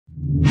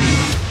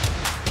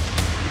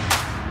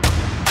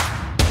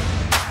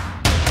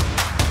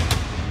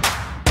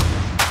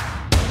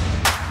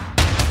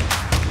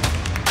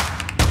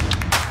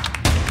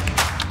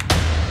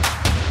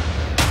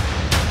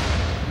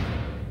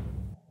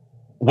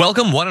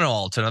Welcome one and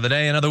all to another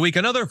day, another week,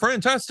 another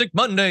fantastic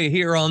Monday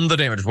here on The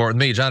Damage Report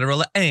with me,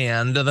 Iadarola,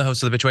 and the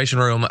host of The Situation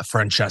Room,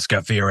 Francesca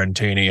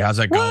Fiorentini. How's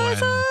it going?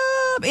 What's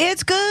up?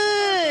 It's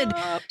good.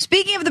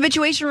 Speaking of The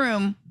Situation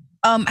Room,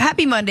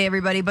 happy Monday,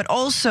 everybody. But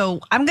also,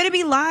 I'm going to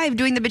be live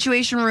doing The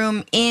Situation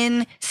Room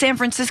in San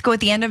Francisco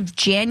at the end of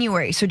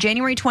January. So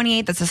January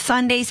 28th, that's a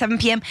Sunday, 7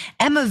 p.m.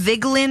 Emma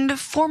Vigeland,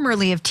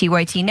 formerly of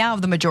TYT, now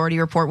of The Majority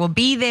Report, will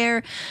be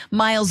there.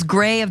 Miles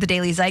Gray of The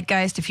Daily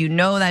Zeitgeist, if you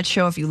know that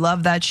show, if you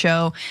love that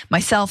show.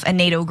 Myself and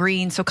Nato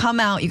Green. So come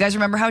out. You guys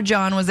remember how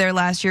John was there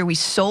last year? We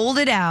sold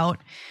it out.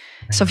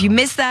 So if you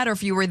missed that or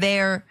if you were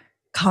there,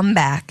 come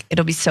back.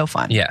 It'll be so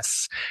fun.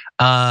 Yes.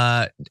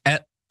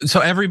 So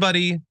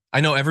everybody, I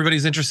know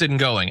everybody's interested in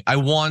going. I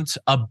want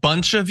a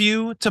bunch of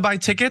you to buy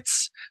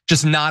tickets,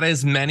 just not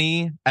as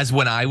many as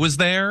when I was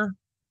there.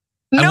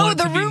 No,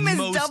 the room is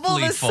double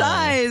the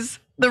size.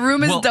 The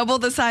room is double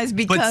the size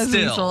because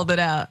we sold it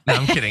out. No,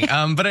 I'm kidding.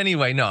 But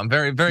anyway, no, I'm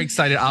very, very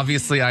excited.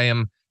 Obviously, I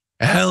am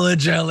hella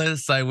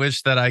jealous. I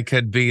wish that I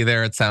could be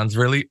there. It sounds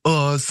really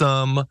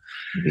awesome.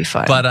 It'd be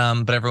fun.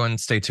 But everyone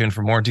stay tuned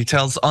for more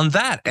details on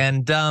that.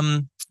 And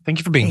thank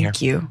you for being here.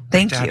 Thank you.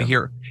 Thank you.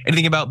 Here.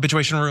 Anything about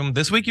Situation Room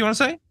this week you want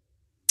to say?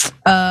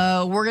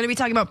 We're gonna be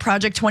talking about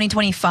Project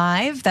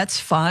 2025. That's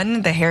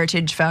fun. The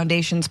Heritage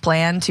Foundation's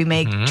plan to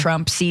make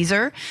Trump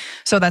Caesar.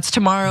 So that's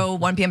tomorrow,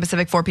 1 p.m.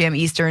 Pacific, 4 p.m.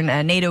 Eastern.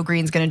 Nato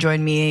Green's gonna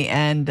join me.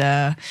 And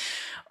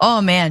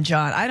oh man,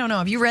 John, I don't know.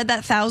 Have you read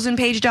that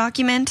 1,000-page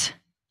document?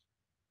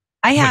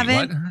 I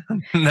haven't. What?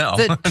 No.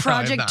 The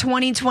Project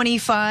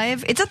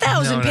 2025. It's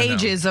 1,000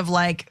 pages of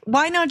like,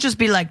 why not just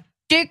be like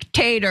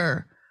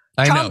dictator?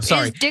 I Trump know,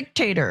 sorry. is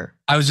dictator.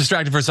 I was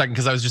distracted for a second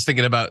because I was just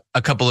thinking about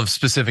a couple of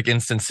specific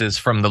instances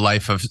from the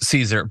life of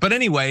Caesar. But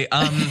anyway,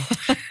 calm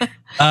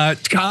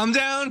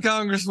down,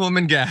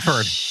 Congresswoman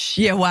Gafford.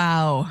 Yeah,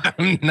 wow.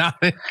 I'm not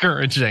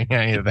encouraging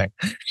anything.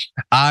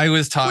 I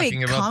was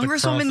talking about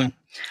Congresswoman.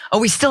 Oh,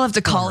 we still have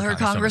to call her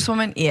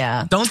Congresswoman?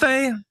 Yeah. Don't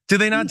they? Do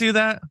they not do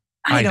that?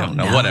 I don't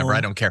know. Whatever,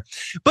 I don't care.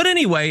 But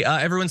anyway,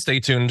 everyone stay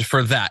tuned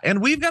for that.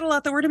 And we've got a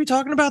lot that we're gonna be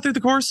talking about through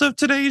the course of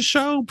today's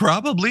show.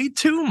 Probably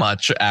too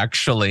much,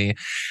 actually.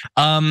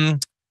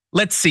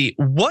 Let's see,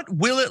 what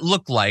will it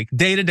look like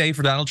day to day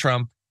for Donald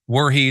Trump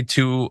were he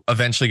to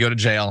eventually go to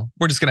jail?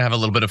 We're just gonna have a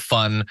little bit of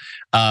fun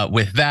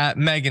with that.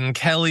 Megyn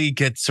Kelly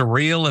gets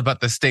real about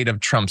the state of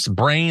Trump's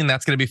brain.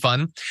 That's gonna be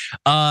fun.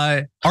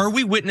 Are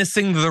we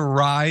witnessing the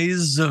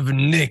rise of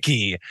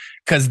Nikki?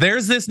 Because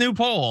there's this new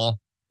poll.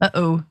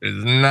 Uh-oh.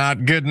 It's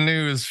not good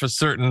news for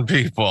certain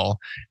people.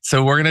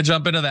 So we're gonna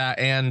jump into that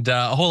and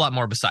a whole lot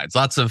more besides.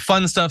 Lots of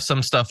fun stuff,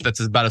 some stuff that's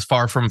about as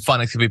far from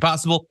fun as could be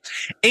possible.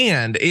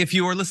 And if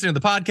you are listening to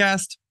the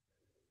podcast,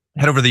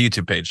 head over to the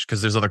YouTube page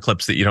because there's other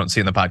clips that you don't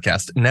see in the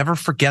podcast. Never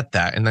forget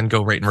that and then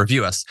go rate and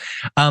review us.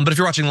 But if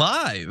you're watching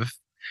live,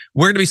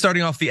 we're gonna be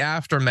starting off the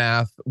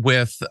aftermath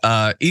with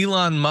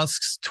Elon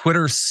Musk's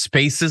Twitter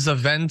Spaces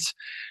event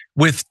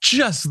with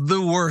just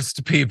the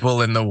worst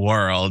people in the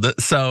world.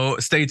 So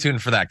stay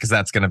tuned for that because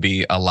that's gonna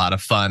be a lot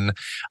of fun.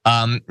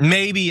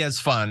 Maybe as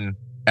fun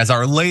as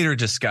our later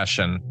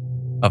discussion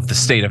of the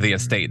state of the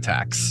estate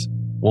tax.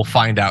 We'll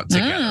find out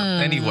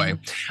together. Anyway,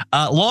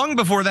 long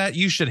before that,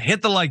 you should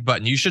hit the like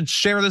button. You should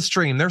share the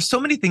stream. There's so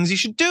many things you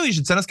should do. You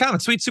should send us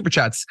comments, sweet super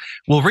chats.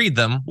 We'll read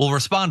them, we'll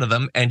respond to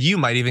them, and you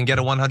might even get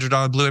a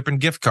 $100 Blue Apron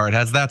gift card.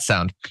 How's that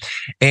sound?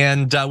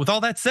 And with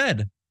all that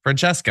said,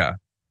 Francesca,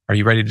 are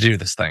you ready to do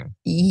this thing?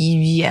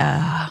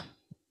 Yeah.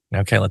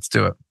 Okay, let's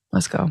do it.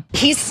 Let's go.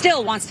 He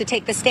still wants to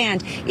take the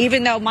stand,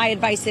 even though my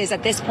advice is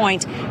at this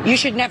point, you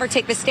should never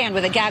take the stand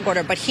with a gag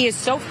order. But he is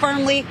so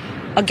firmly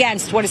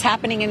against what is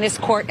happening in this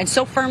court and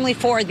so firmly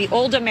for the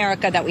old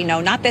America that we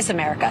know, not this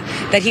America,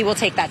 that he will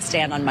take that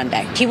stand on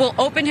Monday. He will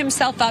open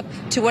himself up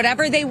to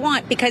whatever they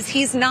want because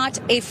he's not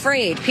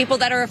afraid. People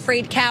that are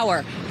afraid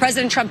cower.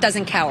 President Trump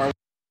doesn't cower.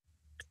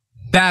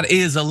 That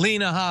is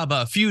Alina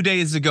Habba a few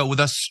days ago with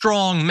a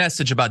strong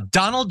message about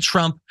Donald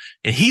Trump.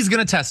 And he's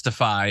gonna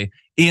testify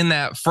in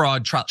that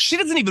fraud trial. She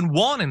doesn't even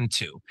want him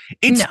to.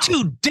 It's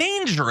too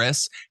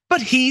dangerous, but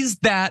he's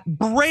that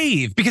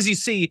brave. Because you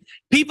see,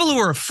 people who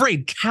are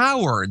afraid,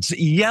 cowards,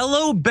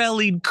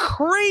 yellow-bellied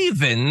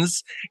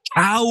cravens,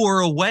 cower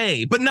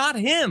away, but not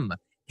him.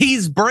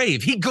 He's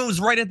brave. He goes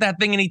right at that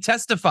thing and he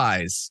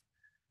testifies.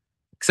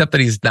 Except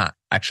that he's not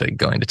actually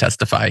going to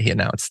testify. He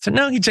announced,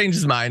 no, he changed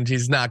his mind.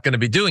 He's not going to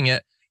be doing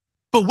it.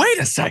 But wait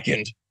a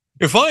second.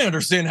 If I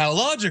understand how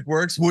logic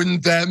works,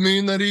 wouldn't that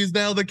mean that he's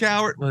now the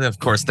coward? Well, of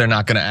course, they're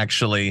not going to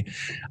actually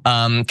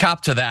cop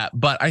to that.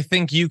 But I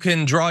think you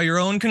can draw your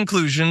own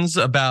conclusions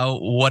about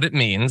what it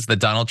means that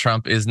Donald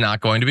Trump is not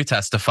going to be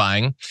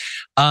testifying.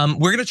 We're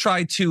going to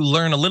try to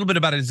learn a little bit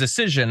about his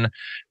decision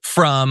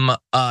from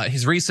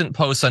his recent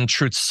post on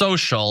Truth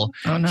Social.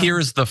 Oh, no.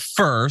 Here's the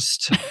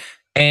first.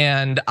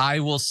 And I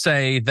will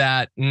say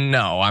that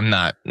no, I'm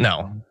not.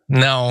 No.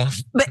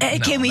 But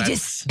can we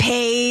just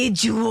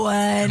page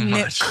 1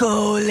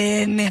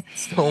 colon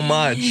so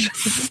much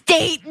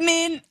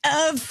statement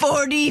of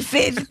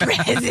 45th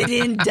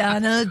President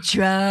Donald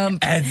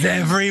Trump? As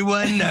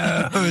everyone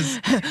knows.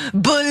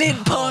 Bullet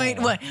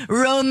point 1,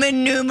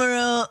 Roman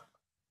numeral.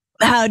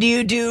 How do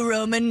you do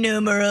Roman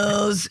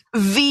numerals?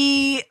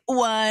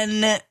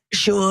 V1,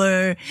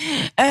 sure.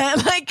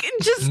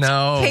 Just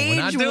no,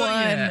 page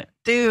 1.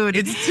 Dude,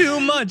 it's too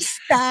much.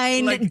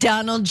 Signed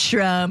Donald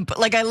Trump.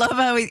 I love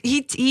how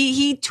he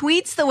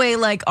tweets the way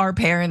our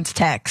parents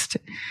text.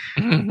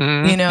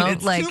 Mm-hmm. You know,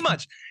 it's too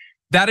much.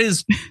 That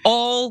is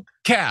all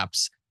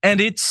caps. And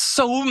it's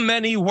so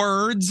many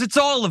words. It's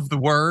all of the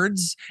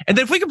words. And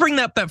then if we could bring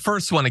up that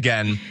first one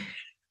again,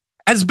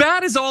 as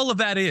bad as all of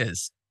that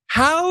is,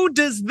 how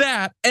does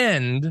that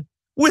end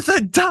with a ...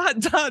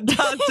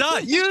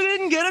 You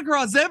didn't get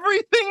across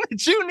everything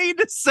that you need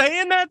to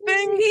say in that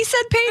thing? He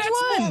said page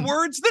That's 1. More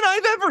words than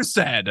I've ever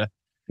said.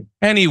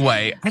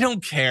 Anyway, I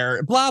don't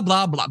care. Blah,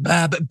 blah, blah,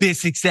 blah. Be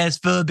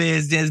successful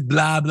business,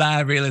 blah, blah,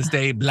 real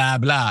estate, blah,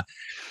 blah.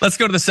 Let's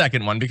go to the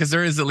second one because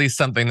there is at least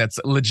something that's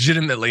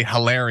legitimately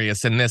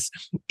hilarious in this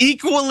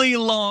equally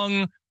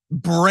long,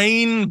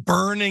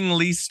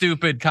 brain-burningly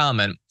stupid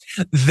comment.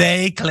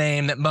 They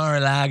claim that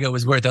Mar-a-Lago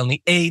is worth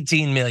only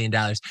 $18 million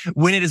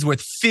when it is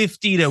worth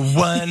 50 to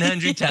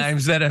 100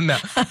 times that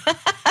amount.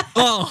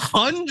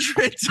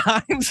 100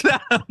 times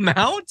that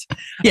amount?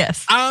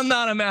 Yes. I'm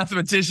not a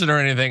mathematician or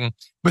anything,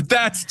 but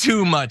that's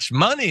too much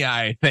money,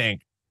 I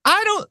think.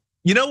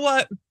 You know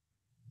what?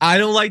 I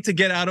don't like to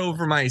get out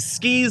over my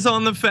skis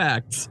on the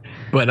facts,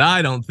 but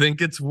I don't think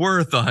it's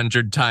worth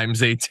 100 times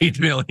 $18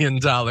 million.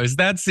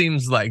 That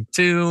seems like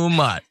too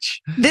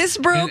much. This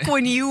broke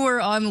when you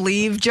were on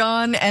leave,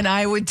 John, and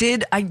I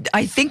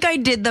think I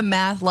did the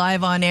math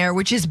live on air,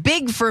 which is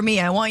big for me,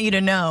 I want you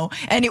to know.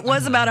 And it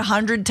was about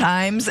 100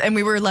 times, and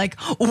we were like,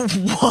 what?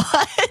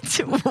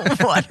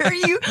 What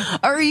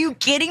are you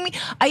kidding me?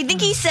 I think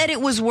he said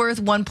it was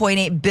worth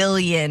 1.8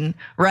 billion,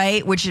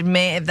 right? Which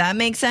if that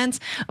makes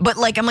sense. But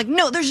I'm like,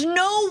 no, there's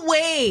no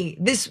way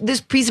this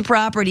piece of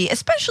property,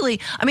 especially,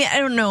 I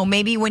don't know,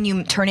 maybe when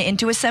you turn it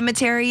into a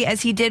cemetery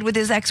as he did with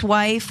his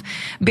ex-wife,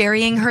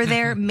 burying her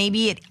there,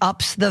 maybe it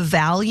ups the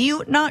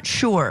value, not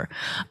sure.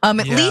 At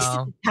least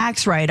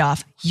tax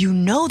write-off,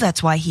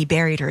 that's why he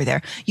buried her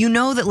there.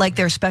 That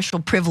there's special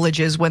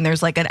privileges when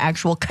there's an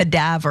actual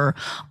cadaver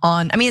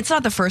on, it's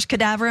not the first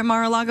cadaver at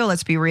Mar-a-Lago,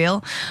 let's be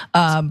real.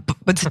 But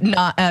it's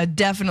not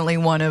definitely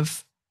one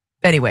of,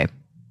 anyway.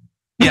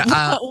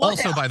 Yeah,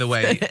 also, by the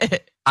way,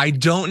 I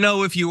don't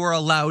know if you are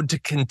allowed to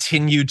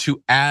continue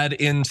to add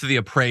into the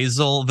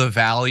appraisal the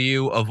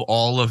value of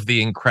all of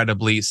the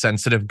incredibly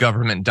sensitive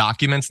government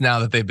documents now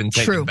that they've been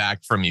taken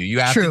back from you.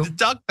 You have to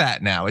deduct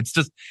that now. It's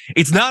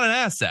not an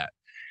asset.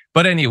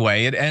 But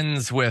anyway, it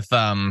ends with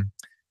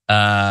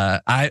I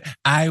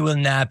will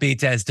not be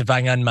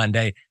testifying on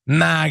Monday.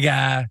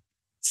 MAGA.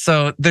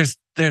 So there's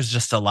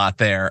just a lot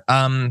there.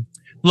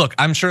 Look,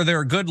 I'm sure there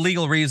are good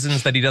legal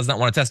reasons that he does not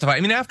want to testify.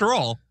 After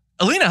all,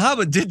 Alina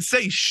Habba did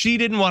say she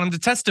didn't want him to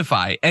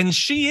testify, and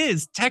she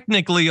is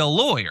technically a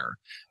lawyer.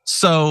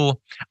 So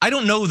I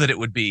don't know that it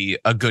would be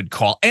a good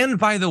call. And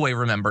by the way,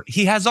 remember,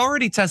 he has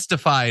already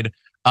testified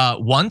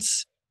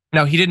once.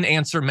 Now, he didn't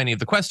answer many of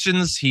the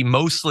questions. He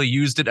mostly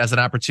used it as an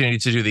opportunity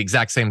to do the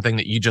exact same thing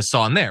that you just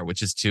saw in there,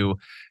 which is to,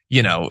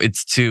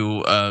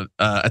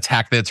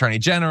 attack the attorney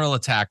general,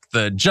 attack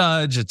the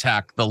judge,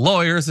 attack the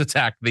lawyers,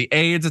 attack the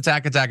aides,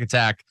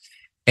 attack.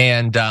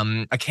 And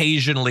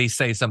occasionally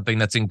say something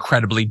that's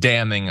incredibly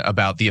damning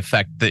about the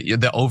effect that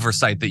the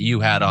oversight that you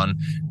had on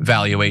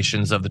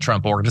valuations of the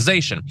Trump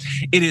organization.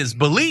 It is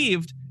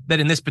believed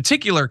that in this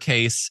particular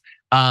case,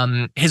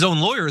 his own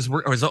lawyers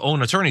or his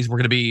own attorneys were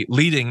going to be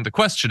leading the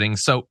questioning.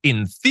 So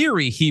in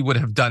theory, he would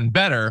have done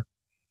better.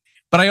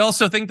 But I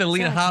also think that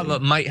Alina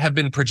Habba might have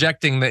been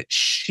projecting that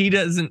she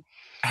doesn't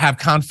have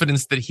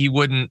confidence that he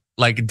wouldn't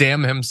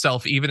damn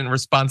himself even in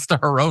response to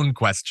her own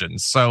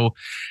questions. So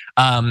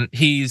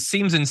he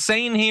seems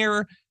insane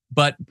here,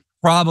 but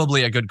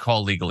probably a good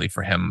call legally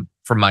for him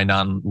from my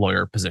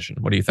non-lawyer position.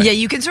 What do you think? Yeah,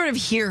 you can sort of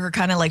hear her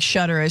kind of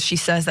shudder as she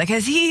says that,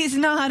 because he's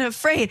not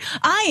afraid.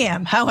 I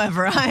am,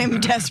 however,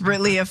 I'm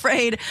desperately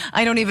afraid.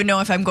 I don't even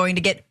know if I'm going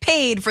to get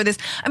paid for this.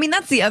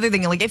 That's the other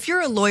thing. If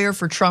you're a lawyer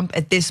for Trump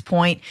at this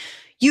point,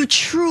 you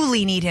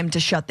truly need him to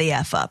shut the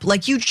F up.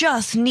 You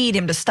just need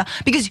him to stop,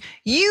 because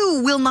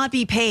you will not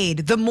be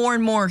paid the more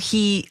and more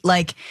he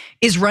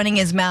is running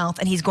his mouth,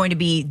 and he's going to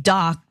be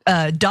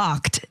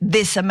docked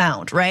this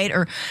amount, right?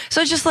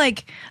 So it's just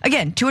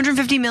again,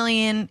 250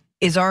 million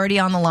is already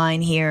on the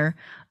line here.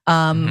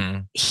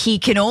 He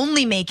can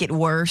only make it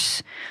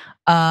worse.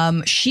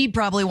 She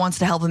probably wants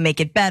to help him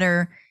make it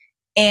better.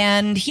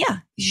 And yeah,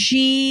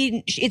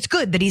 it's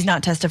good that he's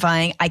not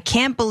testifying. I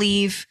can't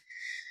believe,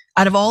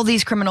 out of all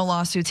these criminal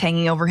lawsuits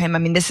hanging over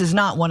him, this is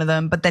not one of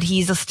them, but that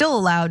he's still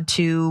allowed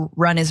to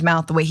run his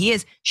mouth the way he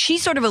is. She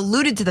sort of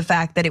alluded to the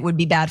fact that it would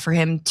be bad for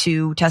him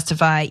to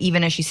testify,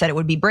 even as she said it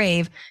would be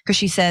brave, because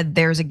she said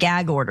there's a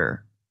gag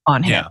order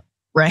on him,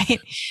 right?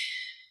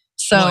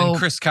 So and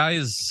Chris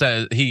Kais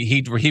said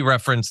he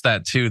referenced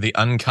that too, the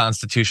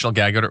unconstitutional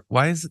gag order.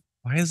 Why is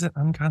it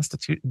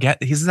unconstitutional?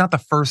 He's not the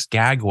first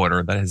gag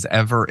order that has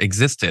ever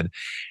existed.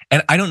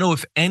 And I don't know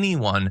if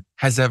anyone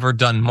has ever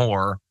done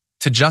more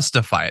to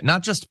justify it,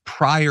 not just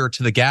prior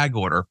to the gag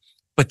order,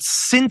 but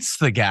since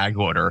the gag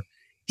order.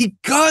 He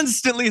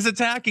constantly is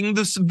attacking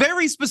this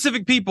very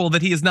specific people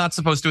that he is not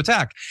supposed to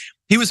attack.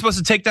 He was supposed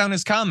to take down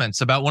his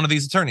comments about one of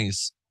these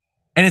attorneys,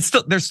 and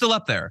they're still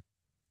up there.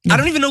 I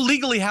don't even know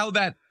legally how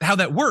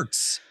that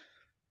works.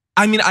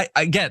 I mean,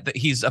 I get that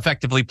he's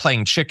effectively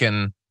playing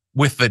chicken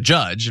with the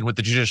judge and with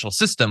the judicial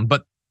system,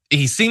 but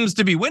he seems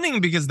to be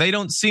winning because they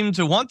don't seem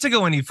to want to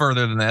go any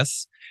further than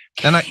this.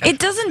 And it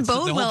doesn't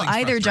bode well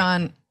either,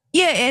 John.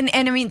 Yeah, and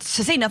I mean,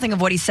 to say nothing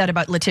of what he said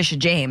about Letitia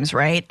James,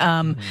 right?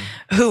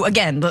 Who,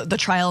 again, the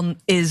trial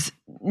is,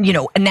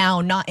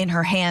 now not in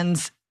her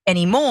hands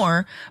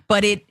anymore,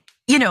 but it,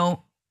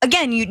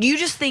 again, you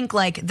just think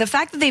like the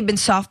fact that they've been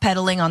soft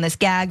pedaling on this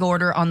gag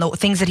order, on the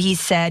things that he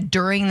said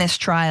during this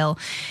trial,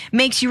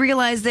 makes you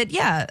realize that,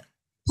 yeah,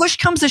 push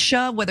comes to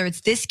shove, whether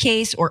it's this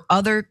case or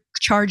other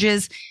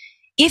charges,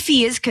 if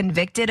he is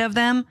convicted of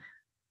them,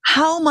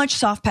 how much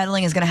soft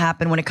pedaling is going to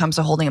happen when it comes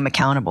to holding him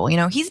accountable?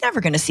 He's never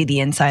going to see the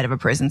inside of a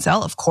prison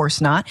cell. Of course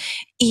not.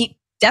 He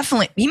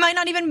might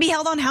not even be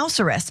held on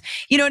house arrest.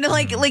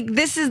 Like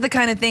this is the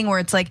kind of thing where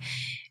it's like,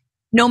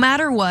 no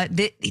matter what,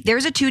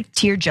 there's a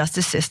two-tier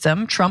justice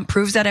system. Trump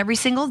proves that every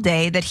single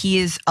day, that he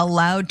is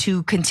allowed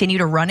to continue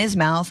to run his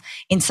mouth,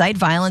 incite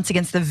violence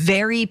against the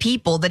very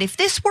people that if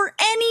this were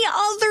any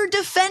other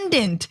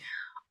defendant,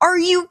 are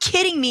you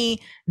kidding me?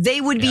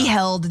 They would be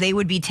held, they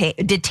would be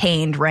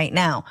detained right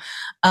now,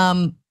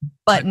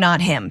 but not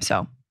him.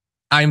 So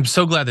I'm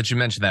so glad that you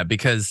mentioned that,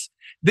 because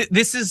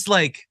this is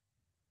like,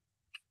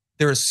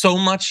 there is so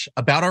much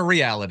about our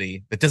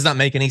reality that does not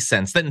make any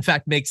sense, that in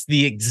fact makes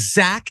the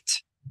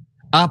exact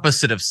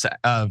opposite of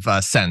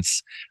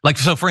sense. Like,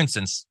 so for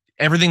instance,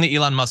 everything that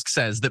Elon Musk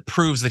says that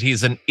proves that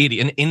he's an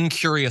idiot, an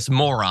incurious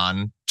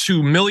moron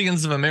to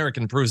millions of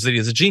Americans, proves that he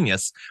is a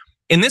genius.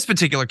 In this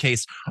particular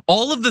case,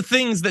 all of the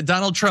things that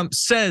Donald Trump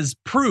says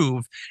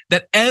prove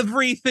that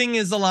everything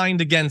is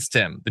aligned against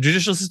him. The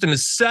judicial system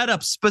is set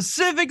up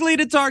specifically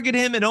to target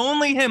him and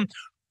only him.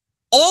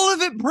 All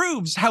of it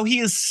proves how he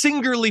is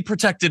singularly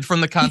protected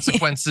from the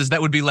consequences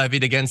that would be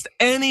levied against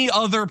any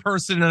other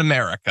person in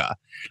America.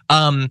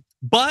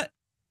 But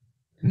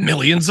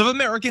millions of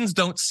Americans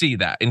don't see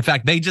that. In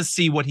fact, they just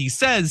see what he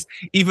says,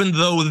 even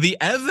though the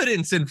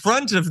evidence in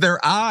front of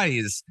their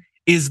eyes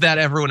is that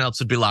everyone else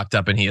would be locked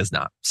up and he is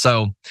not.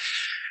 So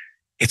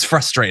it's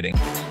frustrating.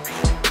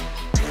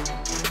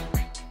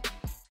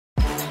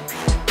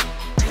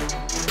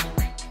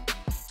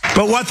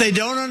 But what they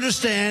don't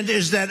understand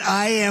is that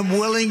I am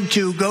willing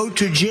to go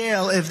to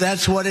jail if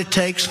that's what it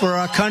takes for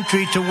our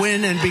country to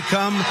win and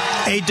become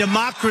a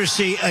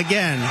democracy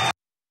again. I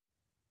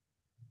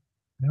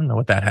don't know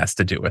what that has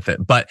to do with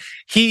it, but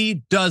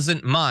he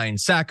doesn't mind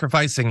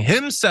sacrificing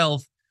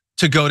himself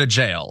to go to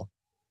jail.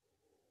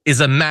 Is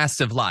a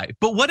massive lie.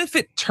 But what if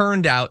it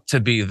turned out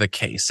to be the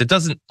case? It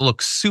doesn't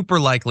look super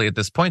likely at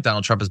this point.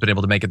 Donald Trump has been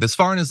able to make it this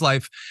far in his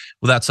life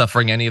without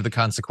suffering any of the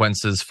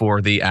consequences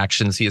for the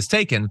actions he has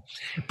taken.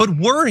 But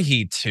were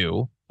he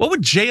to, what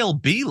would jail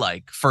be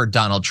like for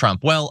Donald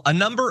Trump? Well, a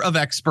number of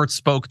experts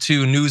spoke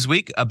to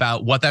Newsweek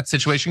about what that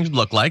situation could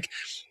look like.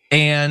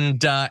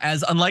 And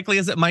as unlikely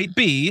as it might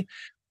be,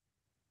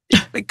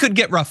 it could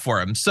get rough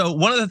for him. So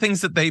one of the things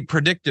that they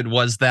predicted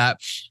was that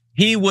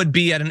he would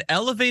be at an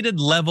elevated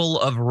level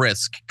of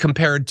risk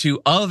compared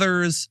to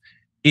others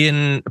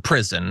in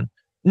prison.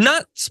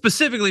 Not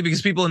specifically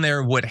because people in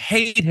there would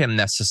hate him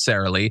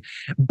necessarily,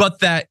 but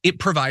that it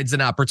provides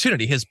an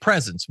opportunity, his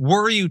presence.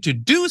 Were you to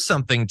do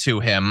something to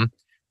him,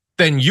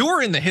 then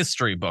you're in the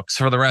history books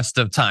for the rest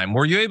of time.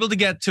 Were you able to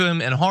get to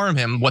him and harm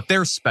him, what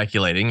they're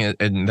speculating,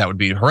 and that would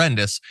be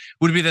horrendous,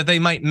 would be that they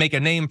might make a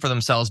name for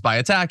themselves by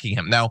attacking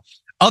him. Now,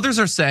 others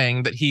are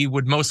saying that he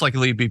would most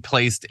likely be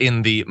placed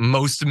in the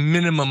most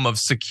minimum of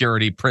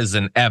security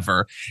prison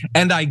ever.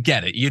 And I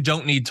get it. You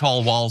don't need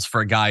tall walls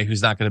for a guy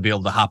who's not going to be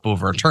able to hop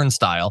over a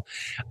turnstile.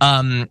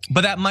 But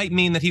that might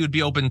mean that he would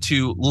be open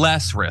to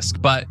less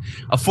risk. But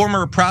a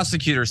former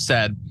prosecutor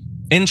said,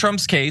 in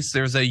Trump's case,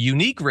 there's a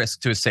unique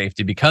risk to his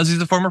safety because he's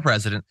a former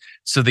president.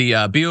 So the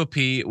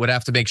BOP would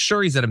have to make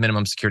sure he's at a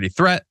minimum security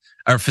threat,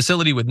 or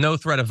facility with no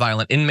threat of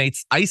violent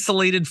inmates,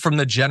 isolated from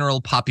the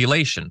general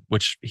population,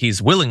 which he's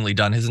willingly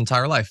done his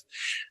entire life.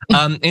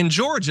 In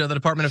Georgia, the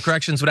Department of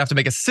Corrections would have to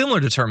make a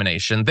similar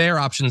determination. Their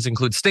options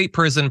include state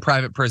prison,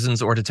 private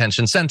prisons, or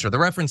detention center. The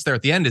reference there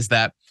at the end is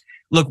that,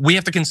 look, we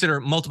have to consider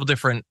multiple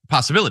different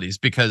possibilities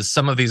because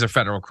some of these are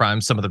federal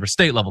crimes, some of them are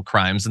state level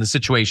crimes, and the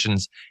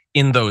situations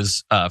in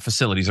those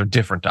facilities are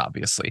different,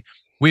 obviously.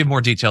 We have more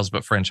details,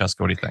 but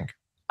Francesca, what do you think?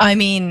 I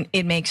mean,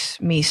 it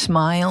makes me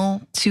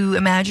smile to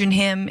imagine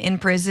him in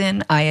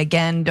prison. I,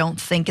 again,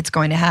 don't think it's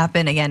going to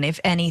happen. Again,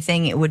 if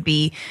anything, it would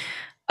be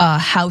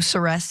house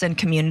arrest and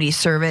community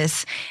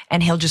service,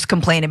 and he'll just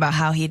complain about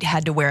how he'd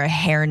had to wear a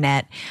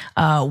hairnet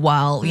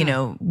while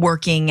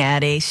working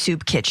at a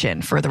soup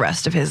kitchen for the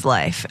rest of his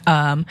life.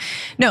 But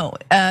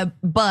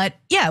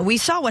yeah, we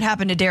saw what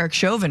happened to Derek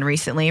Chauvin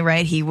recently,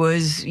 right? He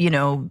was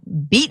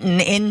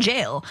beaten in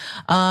jail.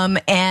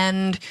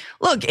 And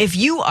look, if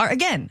you are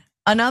again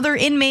another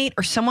inmate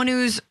or someone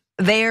who's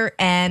there,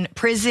 and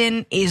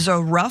prison is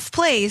a rough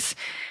place,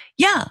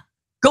 yeah.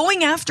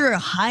 Going after a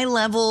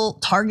high-level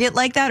target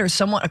like that, or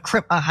someone,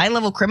 a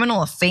high-level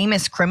criminal, a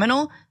famous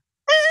criminal,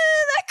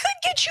 that could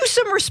get you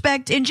some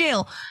respect in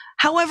jail.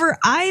 However,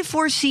 I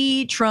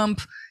foresee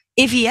Trump,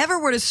 if he ever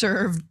were to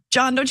serve,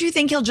 John, don't you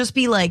think he'll just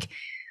be like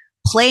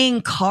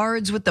playing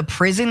cards with the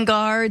prison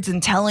guards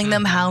and telling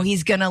them how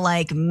he's gonna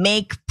like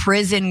make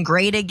prison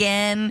great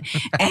again,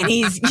 and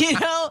he's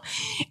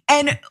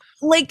and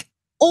like.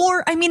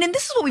 Or, I mean, and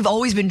this is what we've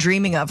always been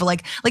dreaming of.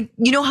 Like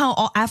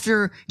how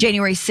after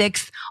January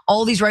 6th,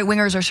 all these right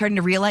wingers are starting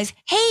to realize,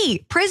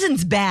 hey,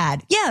 prison's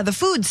bad. Yeah, the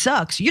food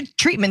sucks. Your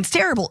treatment's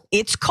terrible.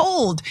 It's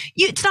cold.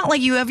 It's not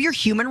like you have your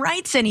human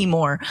rights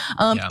anymore.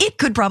 It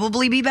could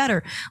probably be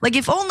better. Like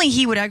if only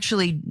he would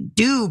actually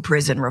do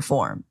prison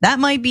reform. That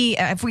might be,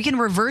 if we can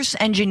reverse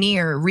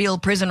engineer real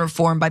prison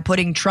reform by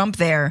putting Trump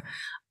there,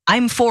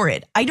 I'm for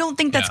it. I don't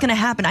think that's gonna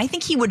happen. I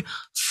think he would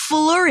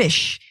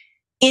flourish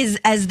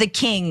as the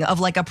king of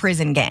like a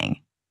prison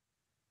gang.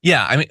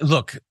 Yeah, I mean,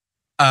 look,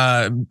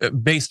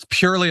 based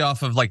purely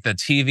off of like the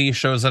TV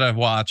shows that I've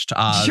watched,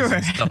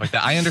 and stuff like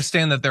that. I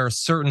understand that there are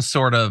certain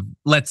sort of,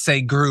 let's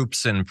say,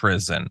 groups in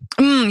prison.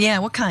 Yeah,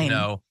 what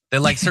kind? They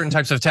like certain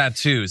types of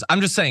tattoos.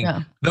 I'm just saying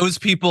those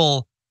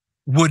people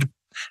would.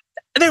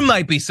 There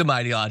might be some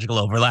ideological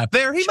overlap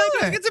there. He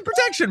might get some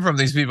protection from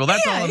these people.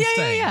 That's all I'm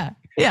saying.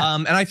 Yeah.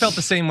 And I felt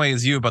the same way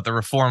as you about the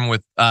reform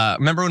with,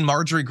 remember when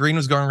Marjorie Greene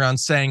was going around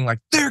saying like,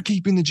 they're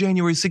keeping the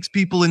January 6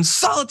 people in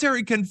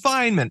solitary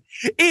confinement.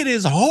 It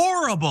is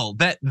horrible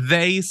that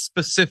they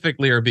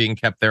specifically are being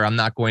kept there. I'm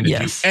not going to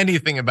do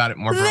anything about it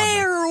more broadly.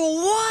 They're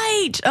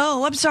white.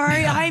 Oh, I'm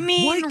sorry. I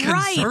mean, white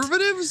right.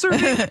 Conservatives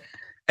are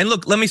And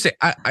look, let me say,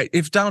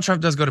 if Donald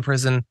Trump does go to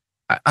prison,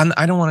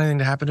 I don't want anything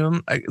to happen to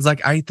him.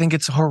 I think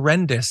it's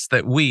horrendous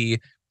that we,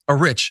 a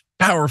rich,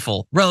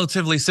 powerful,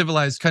 relatively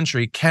civilized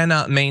country,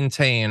 cannot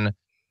maintain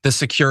the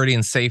security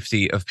and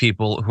safety of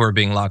people who are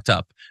being locked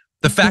up.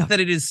 The fact that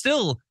it is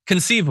still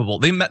conceivable,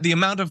 the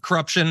amount of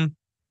corruption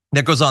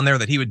that goes on there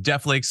that he would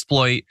definitely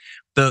exploit,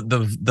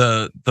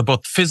 the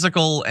both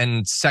physical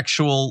and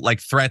sexual like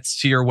threats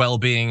to your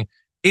well-being.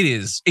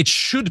 It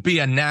should be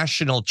a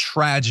national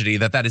tragedy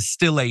that is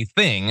still a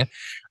thing.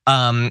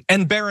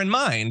 And bear in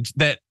mind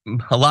that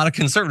a lot of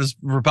conservative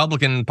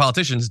Republican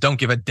politicians don't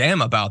give a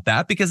damn about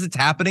that because it's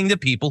happening to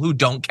people who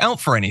don't count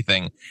for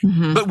anything.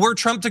 But were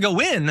Trump to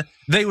go in,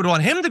 they would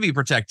want him to be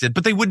protected,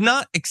 but they would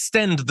not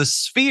extend the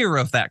sphere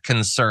of that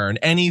concern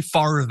any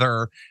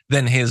farther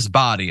than his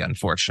body,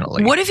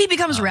 unfortunately. What if he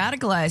becomes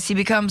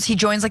radicalized? He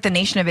joins like the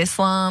Nation of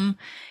Islam.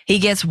 He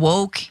gets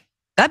woke.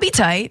 That'd be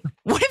tight.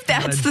 What if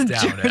that's the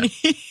journey?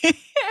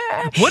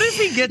 What if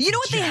he gets? You know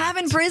what they have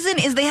in prison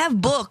is they have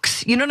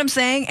books. You know what I'm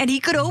saying? And he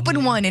could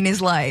open one in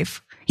his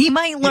life. He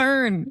might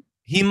learn.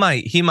 He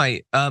might.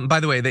 By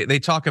the way, they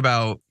talk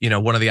about,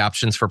 one of the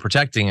options for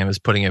protecting him is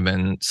putting him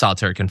in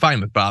solitary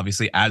confinement. But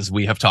obviously, as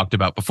we have talked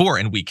about before,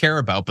 and we care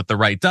about, but the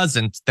right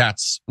doesn't.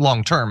 That's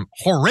long term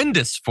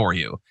horrendous for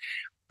you.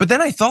 But then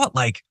I thought,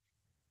 like,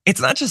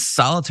 it's not just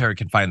solitary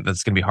confinement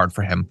that's going to be hard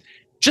for him.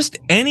 Just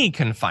any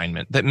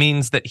confinement that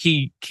means that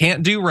he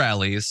can't do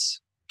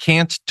rallies,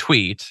 can't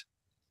tweet.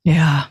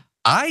 Yeah.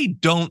 I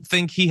don't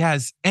think he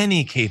has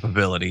any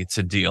capability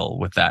to deal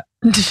with that.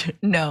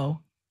 No.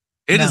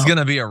 It is going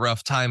to be a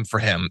rough time for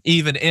him,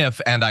 even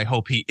if, and I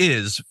hope he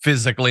is,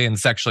 physically and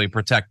sexually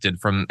protected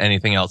from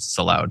anything else that's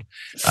allowed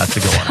to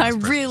go on. I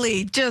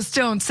really just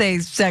don't say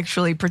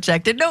sexually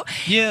protected. No.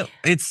 Yeah,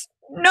 it's.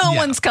 No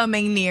one's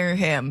coming near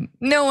him.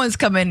 No one's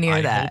coming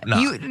near that.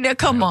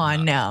 Come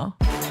on now.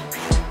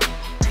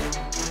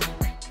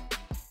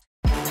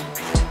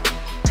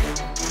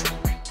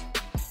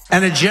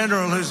 And a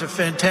general who's a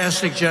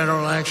fantastic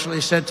general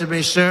actually said to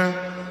me, "Sir,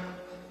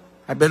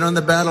 I've been on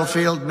the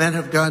battlefield. Men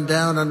have gone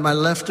down on my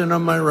left and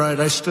on my right.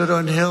 I stood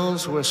on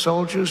hills where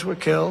soldiers were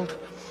killed.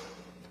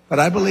 But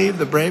I believe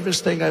the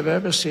bravest thing I've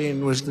ever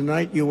seen was the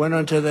night you went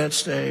onto that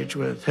stage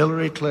with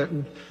Hillary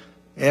Clinton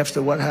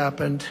after what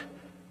happened.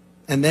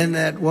 And then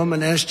that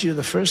woman asked you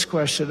the first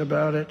question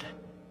about it.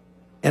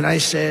 And I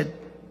said,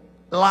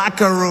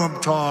 locker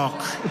room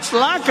talk. It's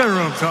locker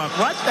room talk.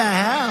 What the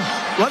hell?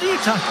 What are you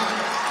talking?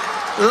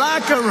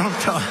 Locker room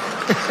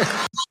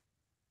talk."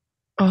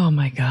 Oh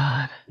my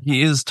God.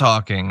 He is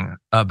talking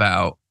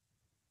about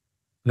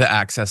the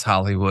Access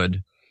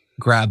Hollywood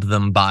grab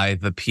them by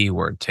the P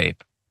word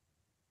tape.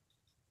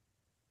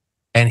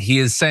 And he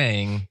is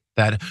saying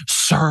that,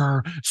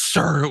 sir,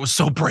 it was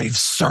so brave,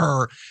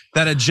 sir,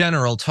 that a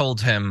general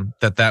told him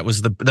that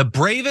was the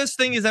bravest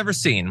thing he's ever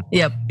seen.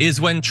 Yep.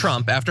 Is when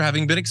Trump, after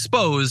having been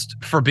exposed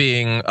for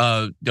being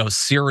a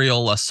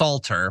serial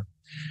assaulter,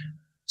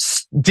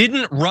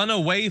 didn't run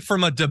away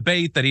from a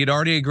debate that he'd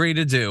already agreed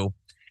to do,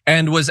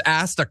 and was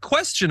asked a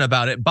question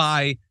about it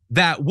by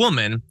that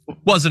woman.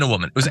 Wasn't a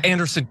woman. It was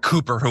Anderson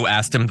Cooper who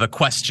asked him the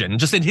question.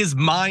 Just in his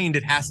mind,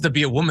 it has to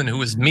be a woman who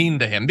was mean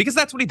to him because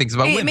that's what he thinks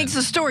about women. It makes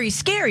the story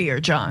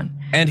scarier, John.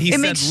 And he said,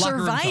 it makes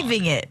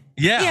surviving it.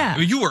 Yeah.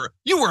 You were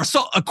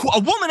a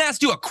woman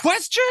asked you a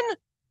question,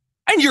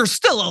 and you're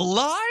still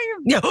alive.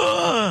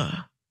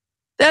 Yeah.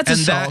 That's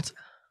assault.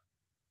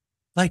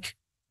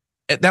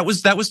 That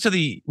was to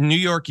the New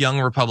York Young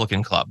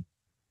Republican Club.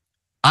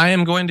 I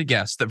am going to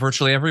guess that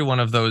virtually every one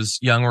of those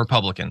young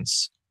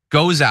Republicans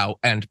goes out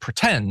and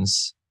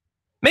pretends,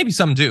 maybe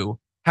some do,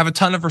 have a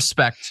ton of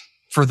respect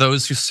for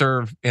those who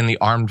serve in the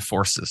armed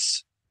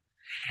forces.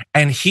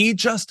 And he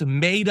just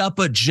made up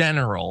a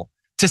general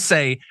to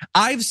say,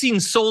 I've seen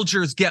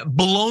soldiers get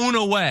blown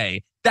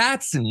away.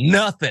 That's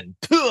nothing.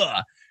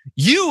 Puh.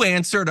 You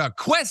answered a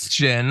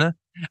question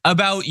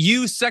about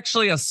you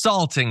sexually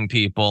assaulting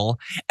people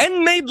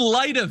and made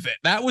light of it.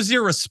 That was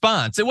your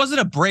response. It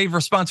wasn't a brave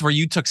response where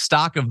you took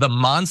stock of the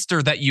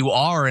monster that you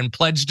are and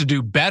pledged to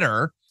do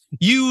better.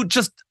 You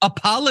just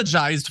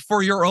apologized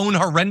for your own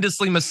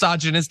horrendously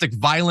misogynistic,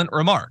 violent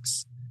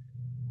remarks.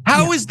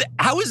 How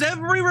is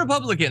every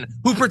Republican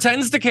who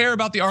pretends to care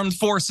about the armed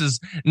forces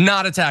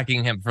not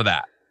attacking him for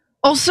that?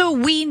 Also,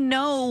 we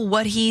know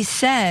what he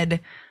said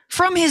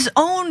from his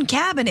own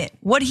cabinet,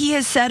 what he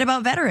has said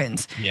about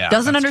veterans.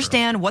 Doesn't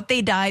understand what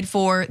they died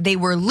for. They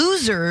were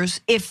losers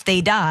if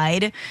they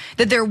died,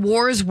 that their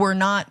wars were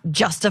not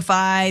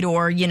justified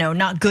or,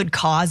 not good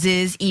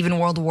causes, even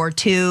World War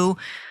II.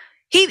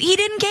 He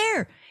didn't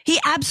care. He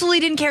absolutely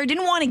didn't care.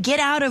 Didn't want to get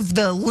out of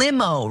the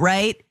limo,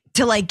 right?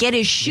 To get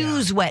his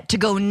shoes wet to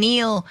go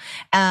kneel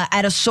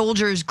at a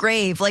soldier's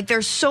grave.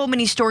 There's so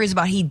many stories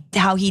about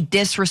how he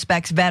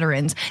disrespects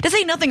veterans. To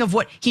say nothing of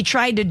what he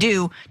tried to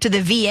do to the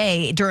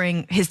VA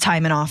during his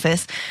time in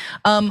office.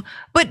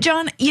 But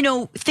John,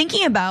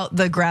 thinking about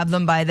the grab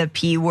them by the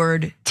P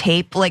word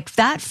tape,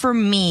 that for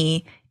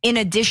me, in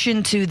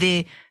addition to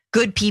the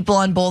good people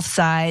on both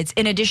sides,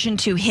 in addition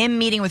to him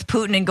meeting with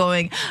Putin and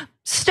going,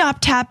 stop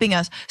tapping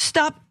us,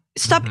 stop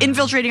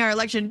infiltrating our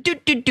election.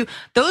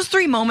 Those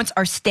three moments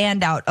are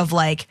standout of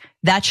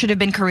that should have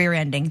been career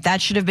ending.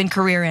 That should have been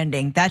career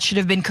ending. That should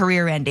have been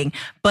career ending.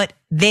 But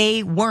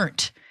they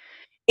weren't.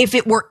 If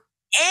it were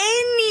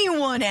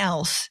anyone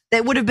else,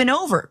 that would have been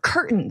over.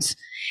 Curtains.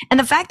 And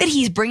the fact that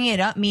he's bringing it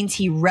up means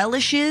he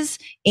relishes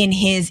in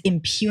his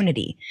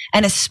impunity.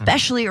 And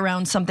especially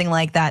around something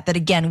like that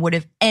again would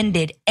have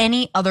ended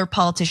any other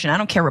politician, I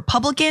don't care,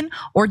 Republican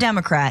or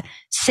Democrat,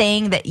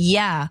 saying that,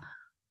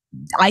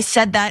 I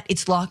said that,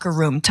 it's locker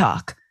room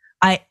talk.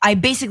 I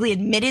basically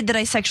admitted that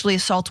I sexually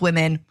assault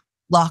women,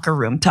 locker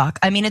room talk.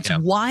 I mean, it's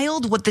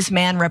wild what this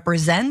man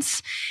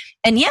represents.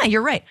 And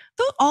you're right.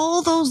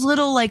 All those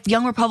little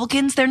young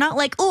Republicans, they're not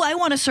oh, I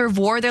want to serve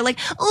war. They're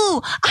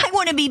oh, I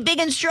want to be big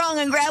and strong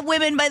and grab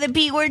women by the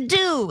P word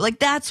too.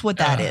 That's what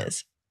that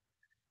is.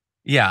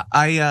 Yeah,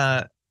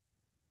 the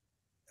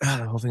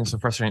whole thing is so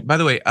frustrating. By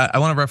the way, I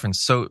want to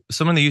reference, so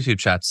someone in the YouTube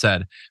chat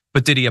said,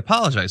 but did he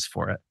apologize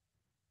for it?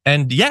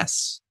 And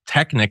yes,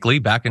 technically,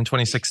 back in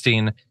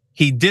 2016,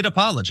 he did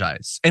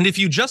apologize. And if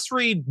you just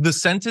read the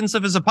sentence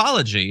of his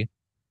apology,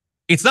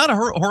 it's not a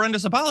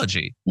horrendous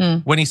apology.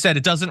 When he said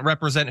it doesn't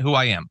represent who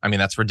I am. I mean,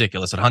 that's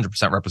ridiculous. It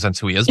 100% represents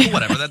who he is, but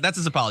whatever, that's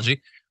his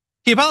apology.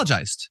 He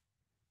apologized.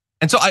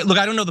 And so I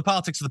don't know the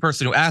politics of the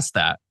person who asked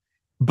that,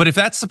 but if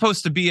that's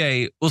supposed to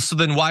be so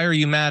then why are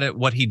you mad at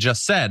what he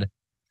just said?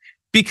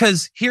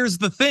 Because here's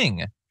the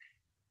thing.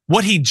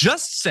 What he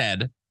just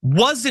said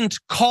wasn't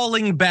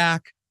calling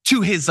back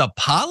to his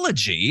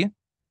apology.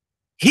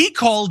 He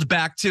called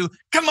back to,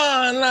 come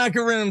on,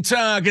 locker room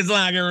talk is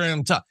locker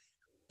room talk.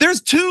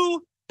 There's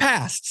two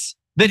pasts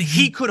that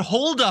he could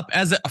hold up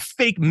as a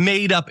fake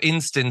made up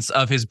instance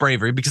of his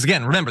bravery. Because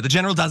again, remember, the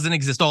general doesn't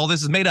exist. All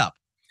this is made up.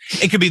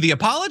 It could be the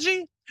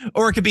apology,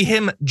 or it could be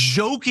him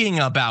joking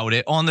about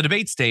it on the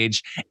debate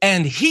stage.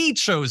 And he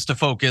chose to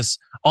focus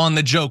on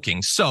the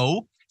joking.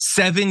 So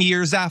 7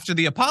 years after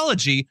the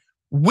apology,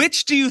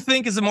 which do you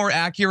think is a more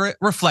accurate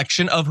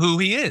reflection of who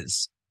he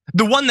is?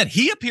 The one that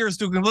he appears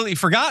to have completely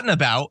forgotten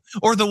about,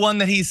 or the one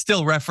that he's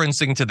still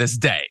referencing to this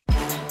day?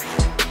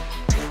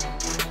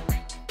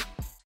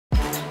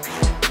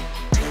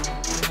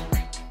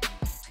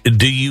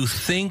 Do you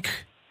think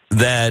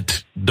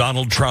that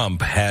Donald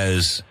Trump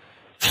has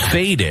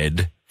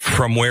faded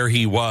from where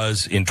he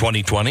was in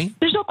 2020?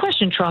 There's no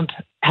question Trump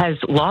has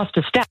lost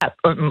a step,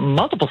 or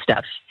multiple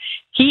steps.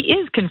 He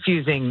is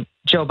confusing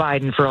Joe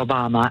Biden for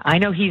Obama. I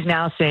know he's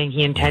now saying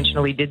he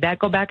intentionally did that.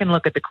 Go back and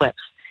look at the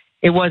clips.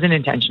 It wasn't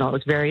intentional.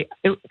 It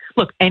was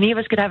look, any of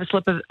us could have a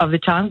slip of the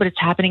tongue, but it's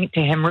happening to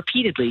him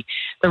repeatedly.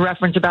 The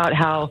reference about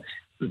how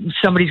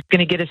somebody's going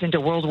to get us into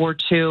World War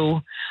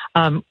II,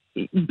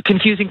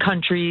 confusing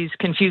countries,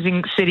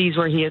 confusing cities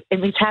where he is.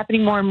 It's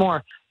happening more and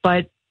more.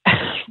 But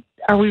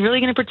are we really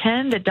going to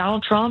pretend that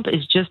Donald Trump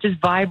is just as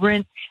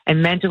vibrant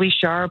and mentally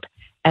sharp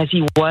as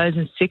he was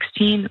in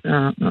 2016?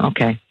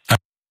 Okay.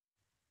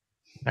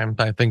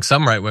 I think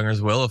some right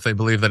wingers will if they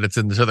believe that it's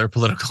into their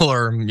political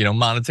or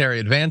monetary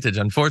advantage,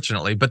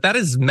 unfortunately. But that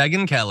is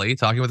Megyn Kelly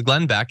talking with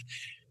Glenn Beck,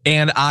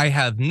 and I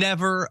have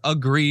never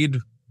agreed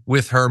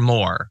with her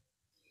more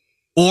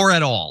or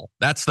at all.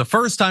 That's the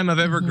first time I've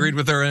ever agreed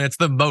with her, and it's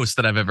the most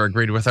that I've ever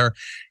agreed with her.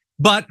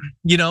 But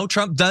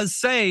Trump does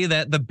say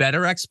that the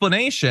better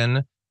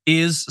explanation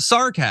is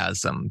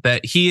sarcasm,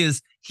 that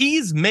he's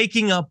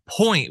making a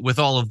point with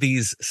all of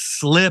these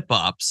slip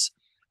ups.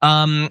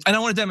 And I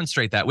want to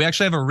demonstrate that. We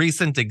actually have a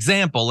recent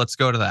example. Let's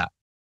go to that.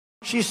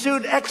 She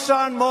sued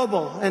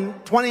ExxonMobil in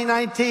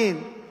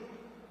 2019.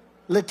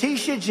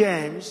 Letitia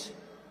James,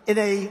 in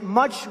a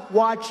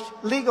much-watched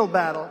legal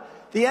battle.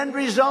 The end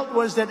result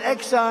was that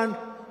Exxon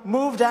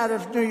moved out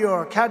of New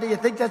York. How do you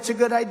think that's a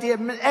good idea?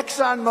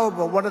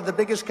 ExxonMobil, one of the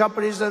biggest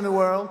companies in the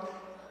world,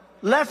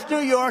 left New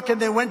York and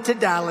they went to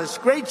Dallas.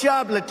 Great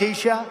job,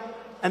 Letitia.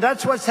 And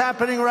that's what's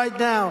happening right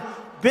now.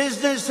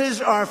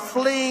 Businesses are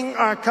fleeing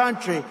our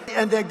country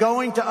and they're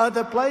going to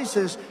other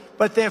places,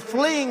 but they're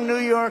fleeing New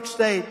York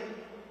State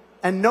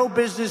and no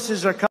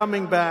businesses are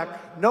coming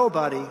back.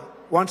 Nobody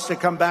wants to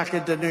come back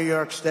into New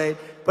York State,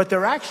 but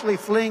they're actually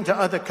fleeing to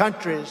other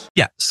countries.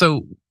 Yeah,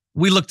 so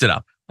we looked it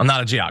up. I'm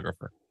not a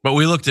geographer, but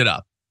we looked it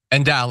up.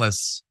 And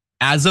Dallas,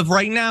 as of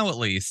right now at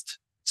least,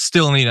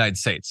 still in the United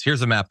States.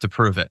 Here's a map to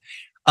prove it.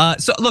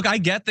 So look, I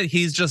get that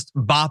he's just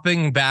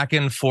bopping back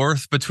and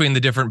forth between the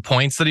different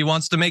points that he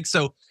wants to make.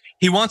 So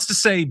he wants to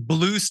say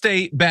blue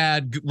state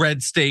bad,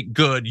 red state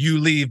good. You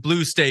leave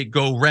blue state,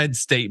 go red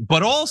state.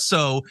 But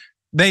also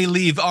they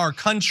leave our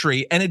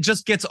country, and it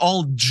just gets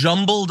all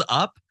jumbled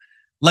up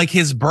like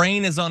his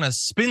brain is on a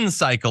spin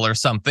cycle or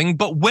something.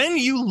 But when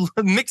you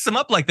mix them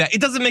up like that,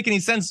 it doesn't make any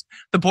sense,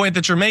 the point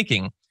that you're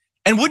making.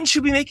 And wouldn't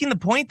you be making the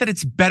point that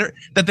it's better,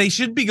 that they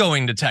should be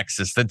going to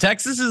Texas, that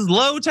Texas is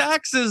low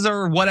taxes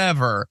or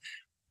whatever?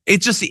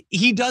 It just,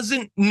 he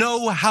doesn't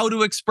know how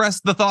to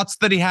express the thoughts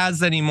that he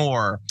has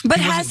anymore. But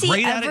has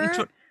he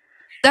ever?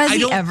 Does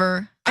he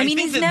ever? I mean,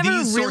 he's never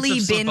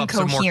really been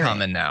coherent. Are more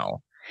common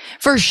now.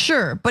 For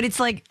sure, but it's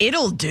like,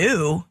 it'll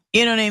do.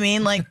 You know what I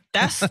mean? Like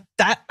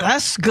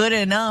that's good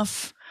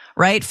enough,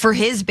 right? For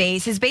his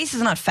base. His base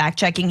is not fact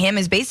checking him.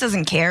 His base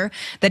doesn't care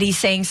that he's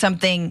saying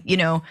something,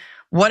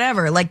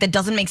 whatever, like that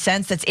doesn't make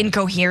sense, that's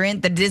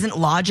incoherent, that isn't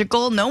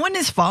logical. No one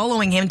is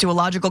following him to a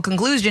logical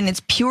conclusion.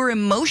 It's pure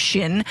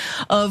emotion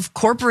of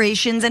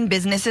corporations and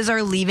businesses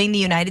are leaving the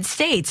United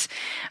States,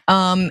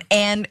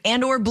 and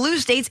or blue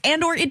states,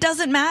 and or it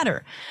doesn't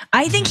matter.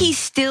 I think he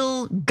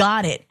still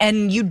got it,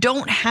 and you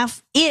don't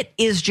have. It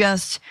is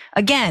just,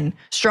 again,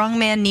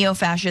 strongman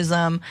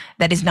neo-fascism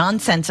that is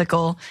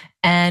nonsensical,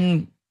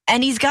 and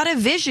he's got a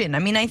vision. I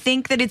mean, I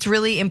think that it's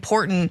really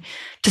important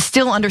to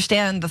still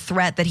understand the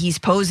threat that he's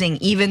posing,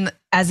 even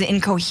as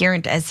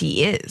incoherent as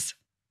he is.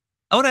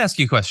 I want to ask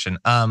you a question.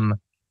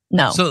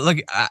 No. So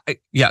like,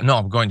 no,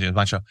 I'm going to. It's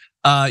my show.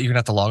 You're gonna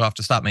have to log off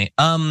to stop me.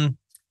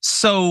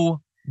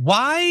 So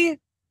why,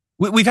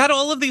 we've had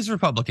all of these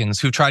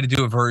Republicans who try to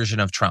do a version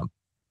of Trump.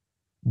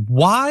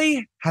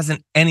 Why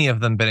hasn't any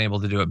of them been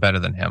able to do it better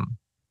than him?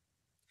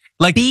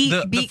 Like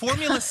the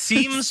formula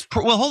seems,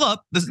 well, hold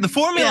up. The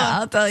formula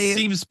I'll tell you.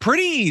 Seems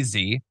pretty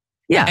easy.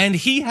 Yeah. And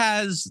he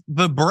has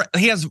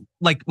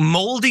like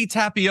moldy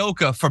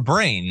tapioca for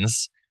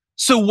brains.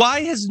 So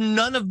why has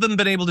none of them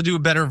been able to do a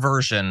better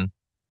version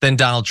than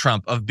Donald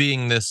Trump of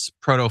being this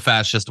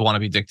proto-fascist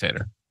wannabe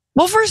dictator?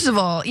 Well, first of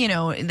all,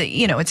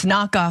 it's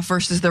knockoff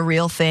versus the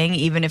real thing,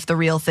 even if the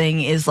real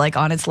thing is like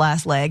on its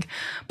last leg.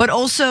 But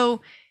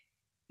also,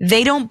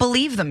 they don't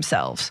believe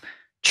themselves.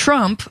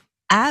 Trump,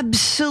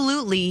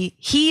 absolutely,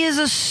 he is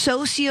a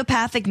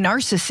sociopathic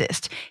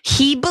narcissist.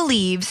 He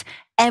believes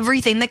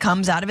everything that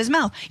comes out of his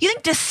mouth. You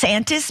think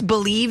DeSantis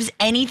believes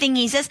anything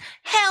he says?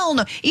 Hell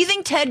no. You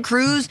think Ted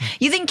Cruz,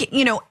 you think,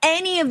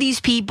 any of these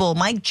people,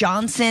 Mike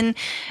Johnson,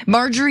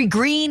 Marjorie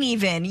Greene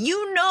even,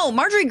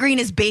 Marjorie Greene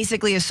is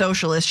basically a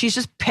socialist. She's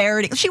just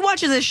parroting. She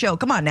watches this show.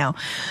 Come on now.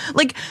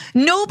 Like,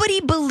 nobody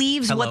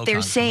believes what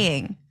they're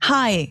saying.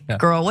 Hi,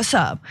 girl, what's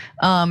up?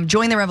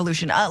 Join the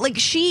revolution. Like,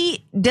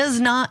 she does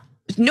not.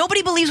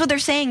 Nobody believes what they're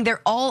saying.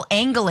 They're all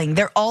angling.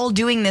 They're all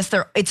doing this.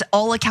 It's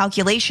all a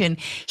calculation.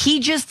 He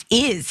just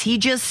is. He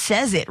just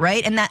says it,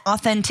 right? And that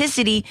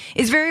authenticity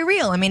is very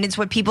real. I mean, it's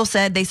what people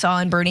said they saw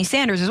in Bernie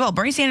Sanders as well.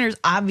 Bernie Sanders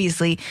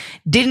obviously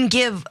didn't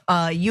give,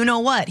 you know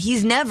what?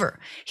 He's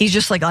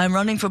just like, I'm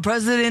running for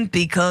president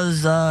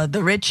because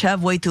the rich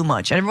have way too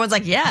much. And everyone's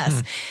like,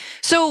 yes.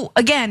 So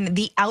again,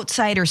 the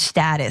outsider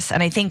status,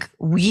 and I think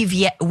we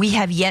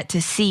have yet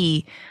to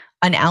see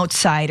an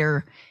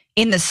outsider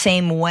in the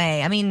same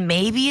way. I mean,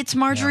 maybe it's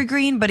Marjorie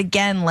Greene, but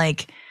again,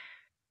 like,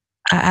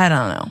 I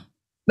don't know.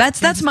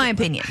 That's my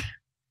opinion.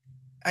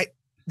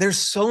 There's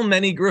so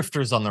many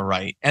grifters on the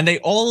right, and they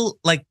all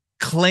like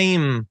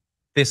claim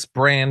this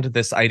brand,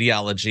 this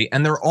ideology,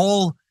 and they're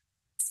all,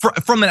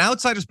 from an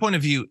outsider's point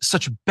of view,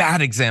 such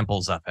bad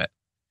examples of it.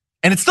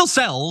 And it still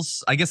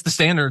sells. I guess the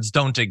standards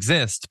don't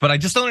exist, but I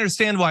just don't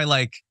understand why,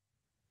 like,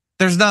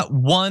 there's not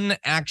one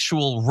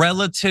actual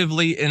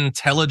relatively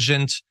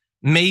intelligent,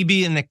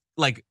 maybe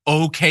like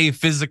okay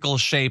physical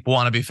shape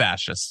wannabe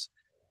fascists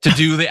to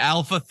do the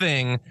alpha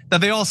thing that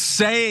they all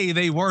say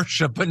they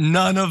worship, but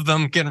none of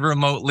them can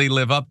remotely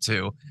live up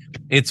to.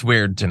 It's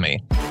weird to me.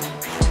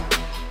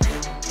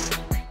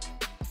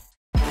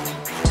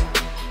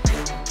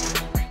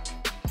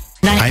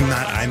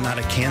 I'm not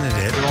a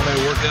candidate.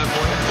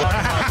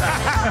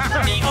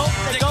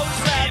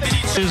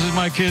 As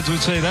my kids would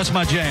say, that's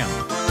my jam.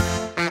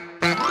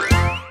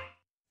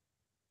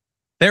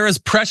 There is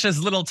precious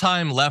little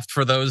time left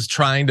for those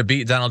trying to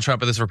beat Donald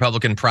Trump in this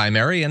Republican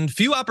primary, and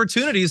few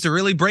opportunities to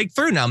really break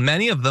through. Now,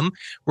 many of them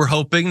were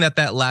hoping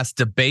that last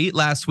debate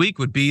last week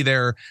would be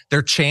their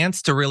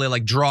chance to really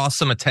like draw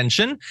some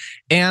attention,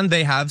 and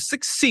they have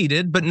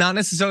succeeded, but not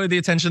necessarily the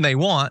attention they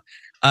want.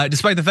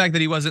 Despite the fact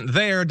that he wasn't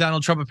there,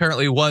 Donald Trump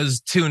apparently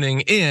was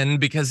tuning in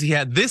because he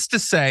had this to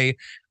say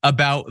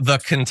about the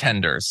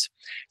contenders.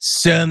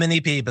 So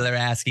many people are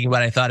asking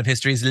what I thought of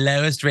history's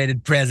lowest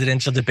rated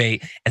presidential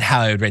debate and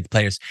how I would rate the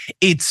players.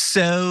 It's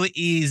so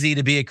easy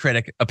to be a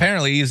critic,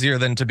 apparently easier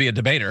than to be a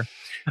debater.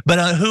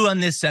 But who on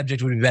this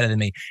subject would be better than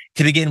me?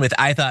 To begin with,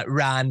 I thought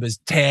Ron was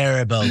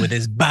terrible with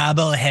his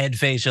bobblehead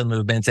facial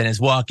movements and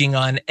his walking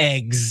on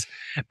eggs.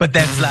 But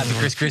that sloppy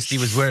Chris Christie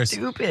was worse.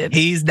 Stupid.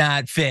 He's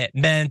not fit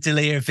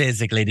mentally or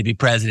physically to be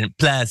president.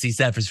 Plus, he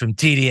suffers from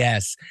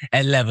TDS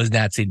at levels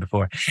not seen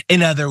before.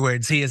 In other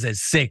words, he is a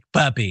sick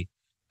puppy.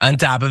 On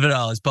top of it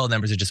all, his poll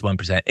numbers are just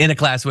 1%. In a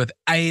class with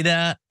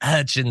Ida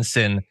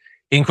Hutchinson,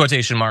 in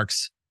quotation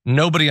marks.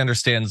 Nobody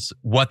understands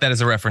what that is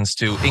a reference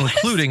to,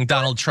 including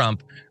Donald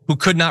Trump, who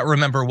could not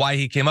remember why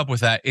he came up with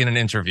that in an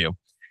interview.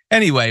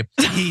 Anyway,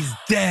 he's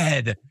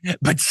dead,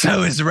 but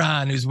so is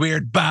Ron, whose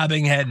weird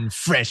bobbing head and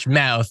fresh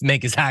mouth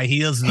make his high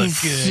heels look his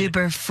good.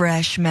 Super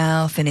fresh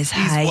mouth and his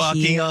high heels.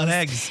 He's walking on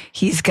eggs.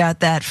 He's got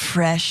that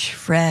fresh,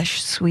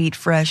 sweet,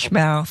 fresh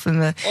mouth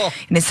and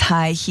his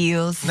high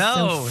heels.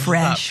 No, so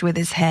fresh with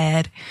his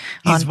head.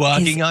 He's on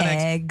walking his on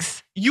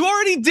eggs. You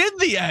already did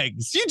the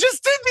eggs. You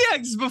just did the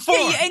eggs before.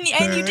 Yeah,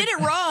 and you did it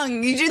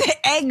wrong. You did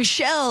the egg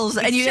shells,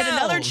 and you had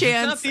another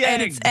chance,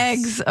 and it's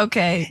eggs.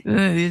 Okay.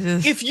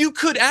 If you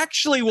could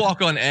actually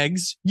walk on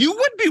eggs, you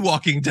would be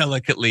walking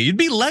delicately. You'd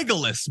be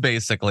Legolas,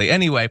 basically.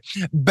 Anyway,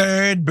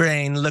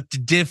 Birdbrain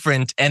looked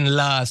different and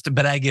lost,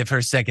 but I give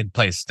her second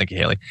place, Nikki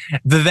Haley.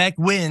 Vivek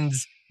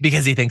wins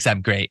because he thinks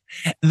I'm great.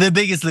 The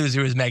biggest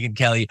loser is Megyn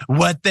Kelly.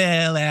 What the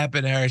hell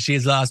happened to her? She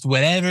has lost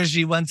whatever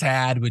she once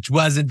had, which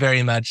wasn't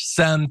very much.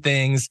 Some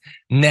things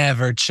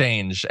never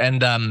change.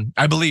 And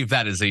I believe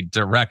that is a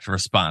direct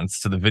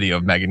response to the video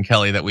of Megyn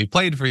Kelly that we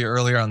played for you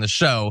earlier on the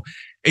show.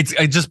 It's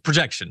just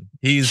projection.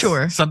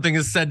 Something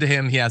is said to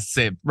him, he has to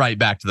say it right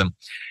back to them.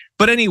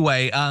 But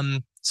anyway,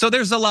 so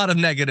there's a lot of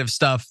negative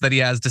stuff that he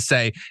has to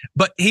say,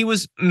 but he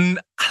was maybe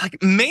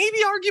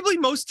arguably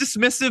most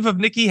dismissive of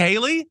Nikki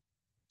Haley.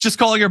 Just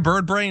calling her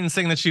Birdbrain and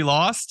saying that she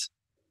lost?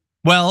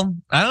 Well,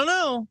 I don't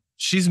know.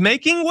 She's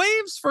making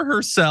waves for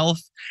herself,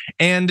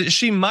 and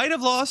she might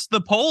have lost the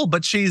poll,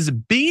 but she's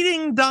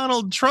beating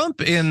Donald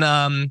Trump in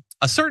a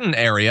certain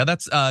area.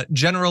 That's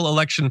general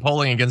election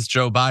polling against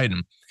Joe Biden.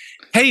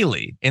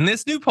 Haley, in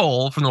this new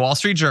poll from the Wall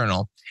Street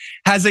Journal,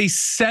 has a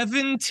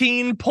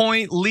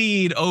 17-point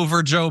lead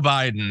over Joe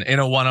Biden in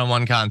a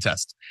one-on-one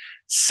contest.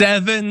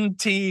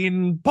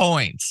 17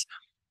 points.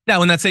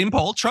 Now, in that same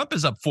poll, Trump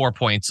is up 4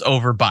 points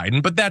over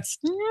Biden, but that's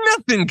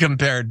nothing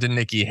compared to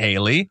Nikki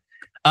Haley.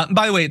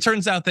 By the way, it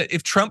turns out that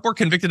if Trump were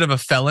convicted of a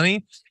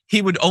felony,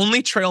 he would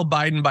only trail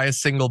Biden by a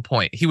single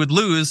point. He would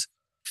lose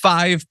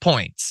 5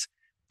 points.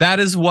 That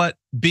is what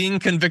being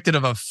convicted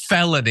of a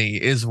felony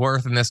is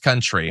worth in this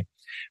country.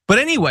 But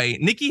anyway,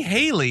 Nikki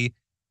Haley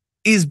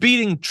is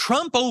beating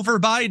Trump over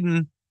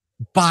Biden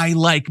by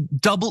like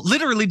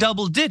literally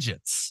double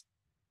digits.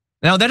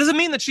 Now, that doesn't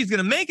mean that she's going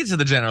to make it to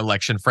the general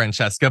election,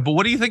 Francesca, but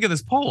what do you think of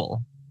this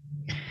poll?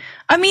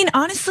 I mean,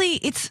 honestly,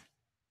 it's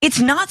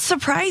not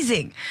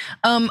surprising.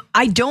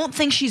 I don't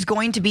think she's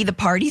going to be the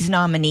party's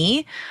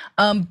nominee,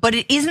 but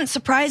it isn't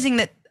surprising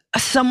that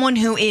someone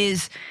who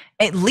is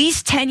at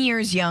least 10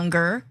 years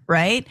younger,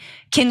 right,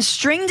 can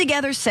string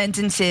together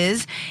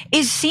sentences,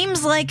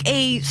 seems like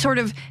a sort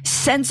of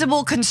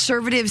sensible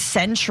conservative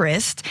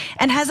centrist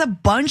and has a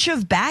bunch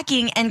of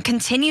backing and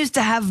continues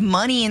to have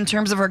money in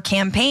terms of her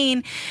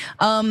campaign.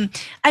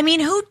 I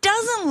mean, who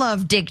doesn't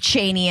love Dick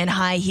Cheney and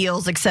high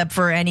heels except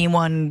for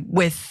anyone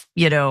with,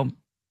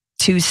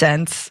 2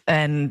 cents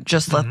and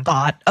just the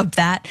thought of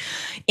that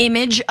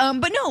image.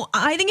 But no,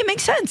 I think it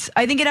makes sense.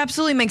 I think it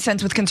absolutely makes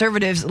sense with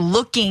conservatives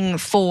looking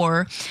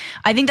for,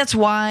 I think that's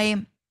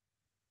why,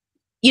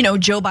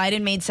 Joe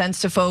Biden made sense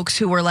to folks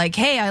who were like,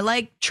 hey, I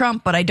like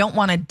Trump, but I don't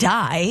want to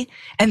die.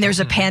 And there's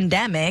a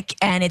pandemic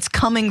and it's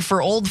coming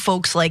for old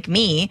folks like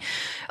me.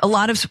 A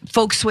lot of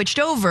folks switched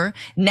over.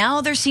 Now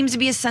there seems to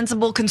be a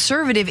sensible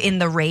conservative in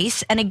the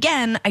race. And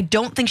again, I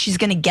don't think she's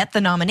going to get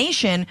the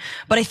nomination,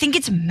 but I think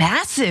it's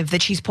massive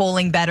that she's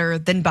polling better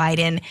than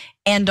Biden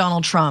and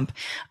Donald Trump.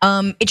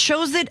 It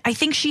shows that I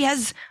think she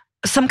has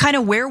some kind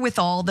of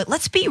wherewithal that,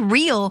 let's be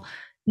real,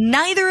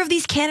 neither of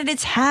these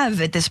candidates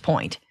have at this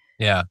point.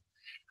 Yeah.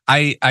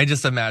 I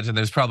just imagine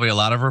there's probably a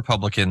lot of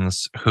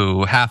Republicans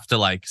who have to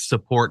like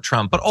support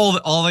Trump, but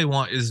all they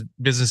want is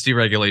business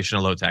deregulation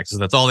and low taxes.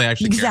 That's all they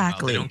actually care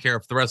about. They don't care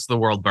if the rest of the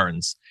world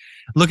burns.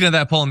 Looking at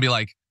that poll and be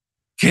like,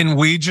 can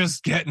we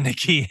just get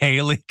Nikki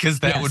Haley?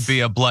 Because that would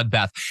be a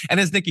bloodbath. And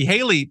as Nikki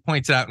Haley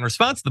points out in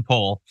response to the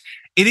poll,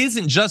 it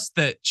isn't just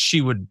that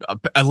she would,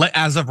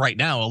 as of right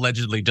now,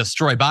 allegedly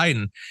destroy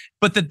Biden,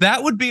 but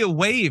that would be a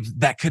wave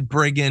that could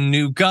bring in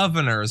new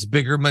governors,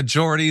 bigger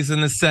majorities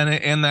in the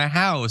Senate and the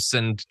House,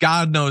 and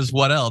God knows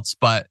what else.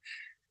 But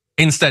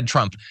instead,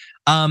 Trump.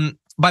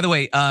 By the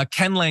way,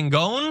 Ken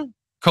Langone,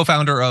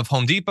 co-founder of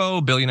Home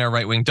Depot, billionaire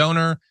right-wing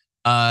donor,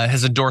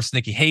 has endorsed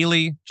Nikki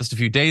Haley just a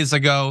few days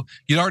ago.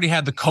 You'd already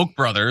had the Koch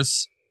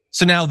brothers.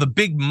 So now the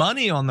big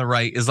money on the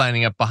right is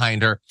lining up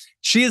behind her.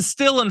 She is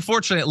still,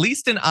 unfortunately, at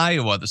least in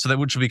Iowa, so that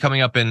which will be coming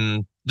up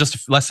in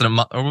just less than a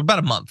month, or about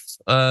a month,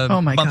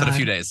 month and a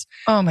few days.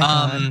 Oh my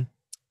God.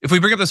 If we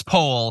bring up this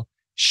poll,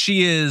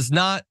 she's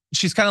kind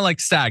of like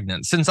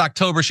stagnant. Since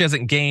October, she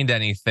hasn't gained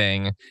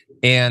anything.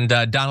 And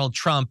Donald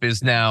Trump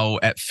is now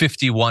at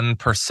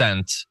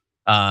 51%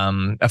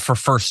 for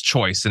first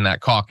choice in that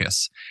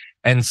caucus.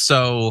 And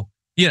so,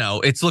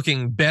 it's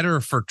looking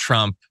better for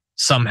Trump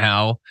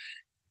somehow,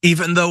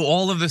 even though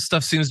all of this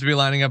stuff seems to be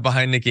lining up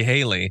behind Nikki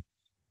Haley.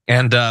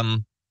 And I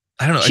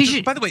don't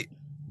know. By the way,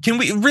 can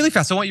we really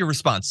fast? I want your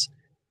response.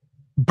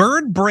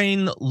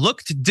 Birdbrain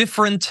looked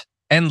different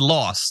and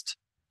lost,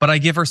 but I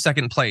give her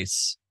second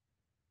place.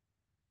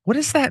 What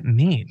does that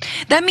mean?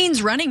 That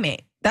means Running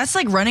Mate. That's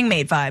like Running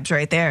Mate vibes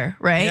right there,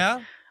 right?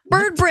 Yeah.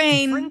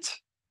 Birdbrain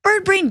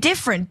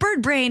different.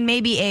 Birdbrain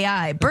maybe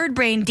AI.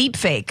 Birdbrain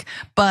deepfake.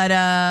 But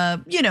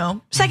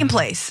second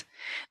place.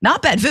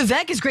 Not bad.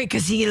 Vivek is great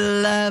because he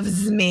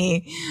loves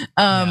me.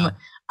 I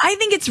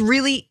think it's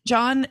really,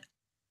 John,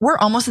 we're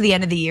almost at the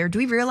end of the year. Do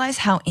we realize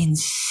how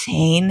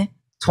insane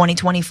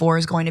 2024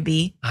 is going to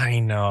be? I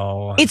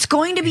know. It's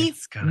going to be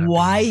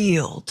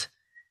wild.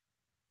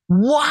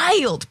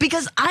 Wild.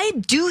 Because I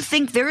do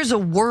think there is a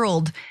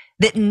world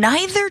that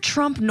neither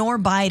Trump nor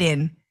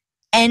Biden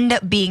end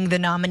up being the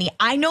nominee.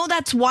 I know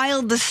that's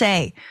wild to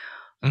say.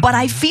 But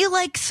I feel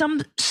like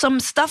some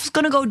stuff's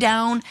gonna go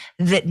down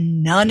that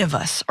none of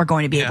us are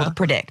going to be able to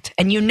predict.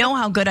 And you know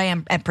how good I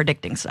am at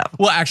predicting stuff.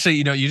 Well, actually,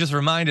 you just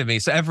reminded me.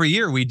 So every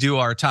year we do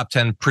our top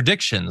 10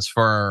 predictions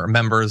for our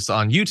members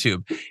on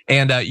YouTube.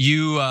 And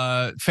you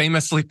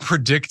famously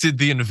predicted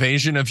the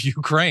invasion of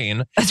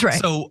Ukraine. That's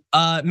right. So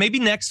maybe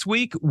next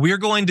week we're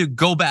going to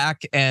go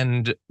back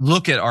and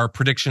look at our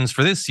predictions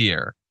for this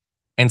year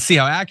and see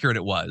how accurate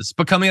it was.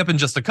 But coming up in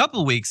just a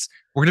couple of weeks,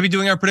 we're gonna be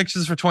doing our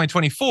predictions for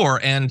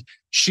 2024, and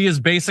she is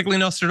basically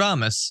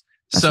Nostradamus.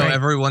 That's so right.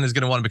 Everyone is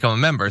gonna want to become a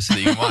member so that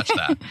you can watch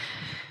that.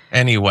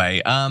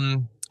 Anyway,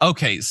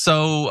 okay,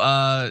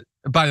 so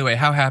by the way,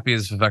 how happy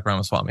is Vivek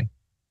Ramaswamy?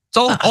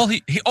 So all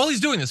he's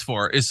doing this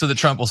for is so that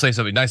Trump will say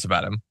something nice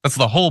about him. That's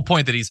the whole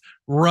point that he's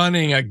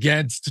running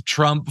against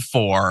Trump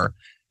for,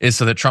 is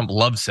so that Trump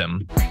loves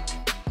him.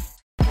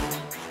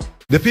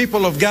 The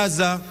people of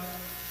Gaza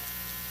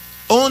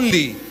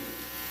only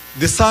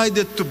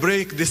decided to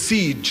break the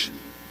siege,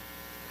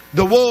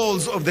 the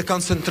walls of the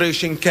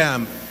concentration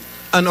camp,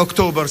 on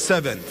October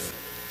 7th.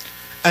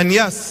 And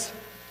yes,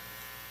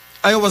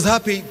 I was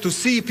happy to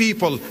see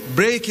people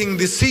breaking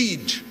the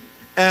siege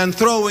and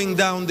throwing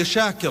down the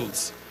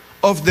shackles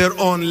of their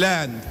own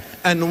land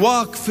and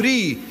walk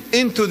free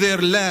into their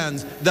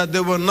lands that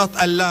they were not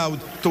allowed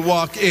to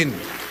walk in.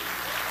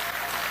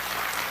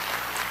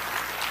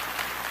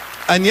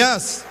 And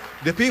yes,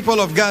 the people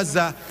of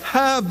Gaza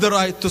have the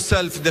right to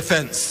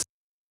self-defense.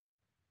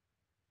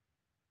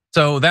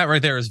 So that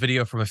right there is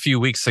video from a few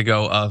weeks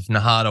ago of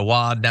Nahad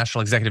Awad,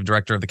 National Executive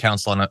Director of the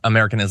Council on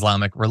American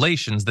Islamic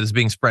Relations, that is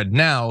being spread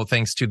now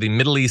thanks to the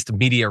Middle East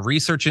Media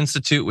Research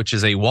Institute, which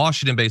is a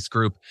Washington-based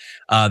group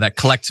that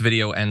collects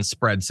video and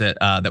spreads it,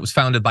 that was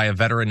founded by a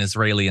veteran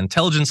Israeli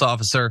intelligence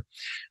officer.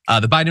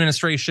 The Biden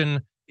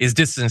administration is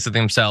distancing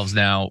themselves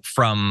now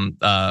from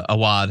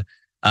Awad.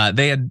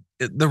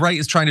 The right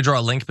is trying to draw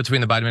a link between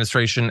the Biden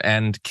administration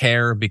and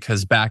CARE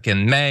because back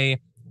in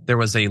May, there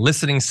was a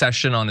listening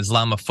session on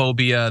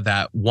Islamophobia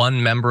that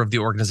one member of the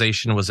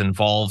organization was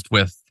involved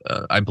with.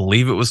 I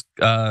believe it was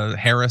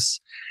Harris.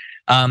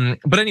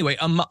 But anyway,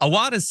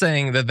 Awad is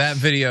saying that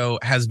video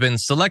has been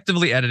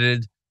selectively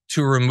edited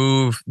to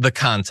remove the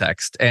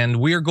context. And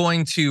we are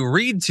going to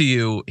read to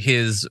you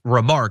his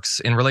remarks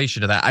in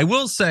relation to that. I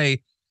will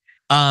say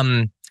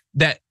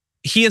that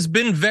he has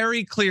been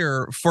very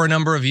clear for a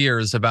number of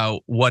years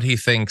about what he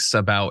thinks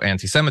about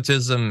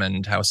anti-Semitism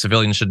and how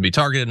civilians shouldn't be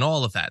targeted and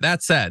all of that.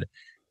 That said,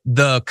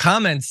 the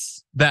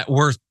comments that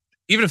were,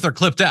 even if they're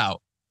clipped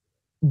out,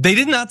 they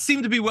did not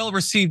seem to be well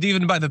received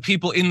even by the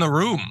people in the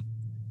room.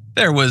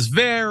 There was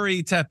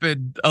very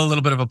tepid, a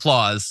little bit of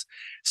applause.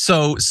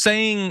 So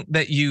saying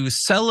that you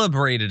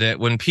celebrated it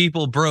when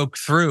people broke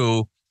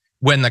through,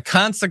 when the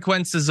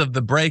consequences of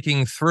the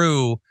breaking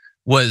through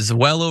was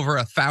well over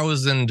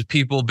 1,000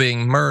 people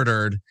being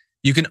murdered,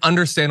 you can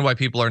understand why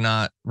people are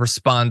not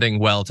responding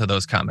well to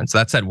those comments.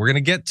 That said, we're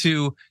gonna get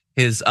to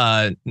his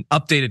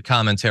updated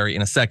commentary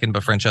in a second,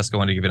 but Francesca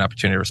wanted to give you an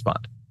opportunity to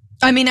respond.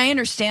 I mean, I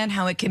understand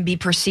how it can be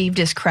perceived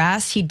as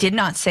crass. He did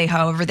not say,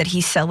 however, that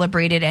he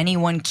celebrated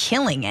anyone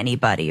killing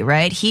anybody,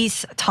 right?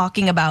 He's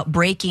talking about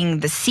breaking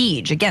the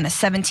siege. Again, a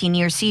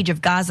 17-year siege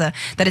of Gaza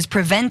that has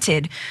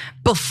prevented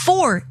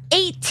before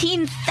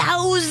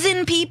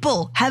 18,000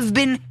 people have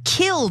been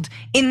killed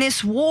in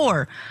this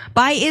war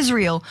by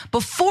Israel.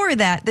 Before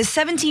that, the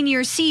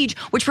 17-year siege,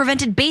 which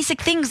prevented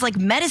basic things like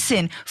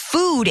medicine,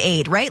 food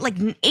aid, right? Like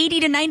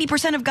 80 to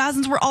 90% of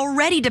Gazans were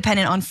already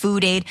dependent on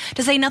food aid,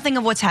 to say nothing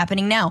of what's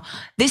happening now.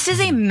 This is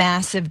a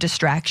massive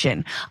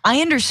distraction. I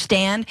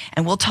understand,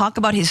 and we'll talk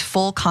about his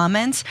full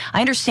comments.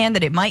 I understand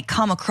that it might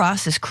come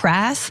across as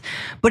crass,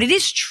 but it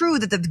is true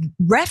that the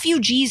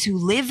refugees who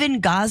live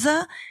in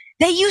Gaza,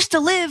 they used to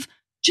live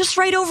just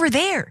right over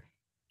there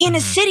in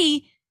a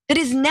city that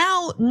is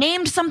now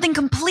named something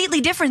completely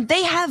different.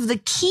 They have the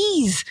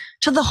keys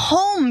to the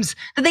homes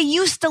that they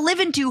used to live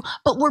into,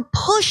 but were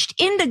pushed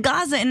into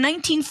Gaza in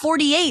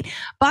 1948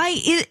 by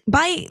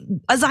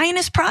a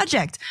Zionist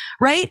project,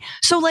 right?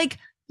 So like,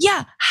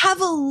 yeah,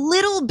 have a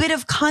little bit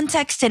of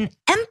context and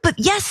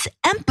empathy. Yes,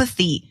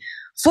 empathy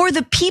for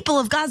the people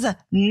of Gaza,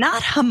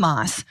 not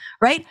Hamas,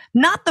 right?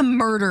 Not the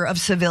murder of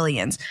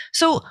civilians.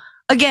 So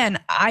again,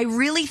 I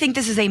really think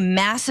this is a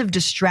massive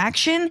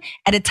distraction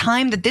at a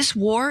time that this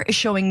war is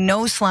showing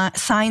no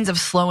signs of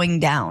slowing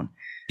down.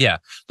 Yeah,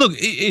 look,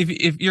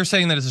 if you're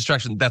saying that it's a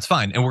distraction, that's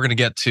fine. And we're gonna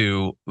get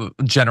to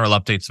general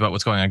updates about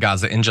what's going on in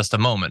Gaza in just a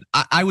moment.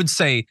 I would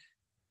say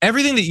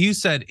everything that you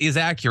said is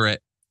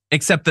accurate,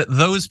 except that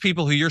those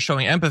people who you're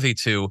showing empathy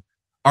to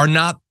are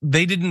not,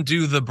 they didn't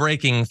do the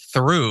breaking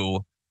through.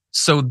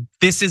 So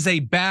this is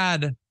a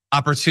bad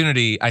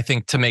opportunity, I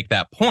think, to make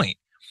that point.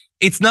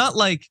 It's not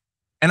like,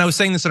 and I was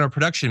saying this in our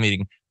production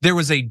meeting, there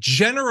was a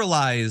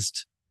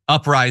generalized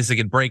uprising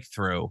and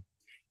breakthrough,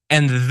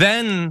 and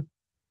then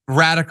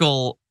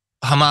radical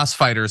Hamas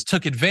fighters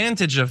took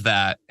advantage of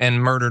that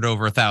and murdered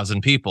over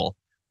 1,000 people.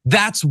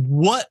 That's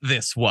what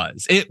this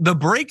was. The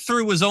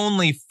breakthrough was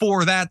only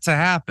for that to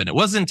happen. It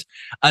wasn't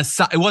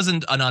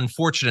an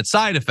unfortunate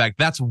side effect.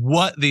 That's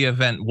what the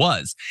event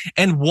was.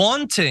 And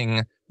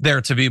wanting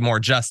there to be more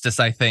justice,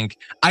 I think,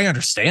 I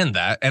understand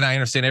that. And I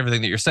understand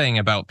everything that you're saying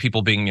about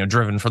people being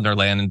driven from their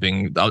land and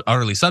being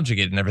utterly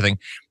subjugated and everything.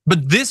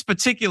 But this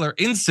particular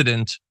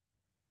incident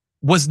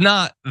was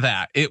not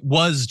that. It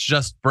was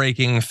just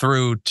breaking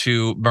through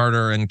to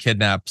murder and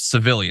kidnap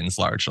civilians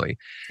largely.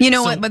 You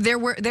know what? But there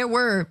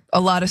were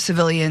a lot of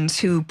civilians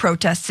who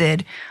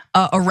protested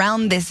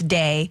around this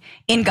day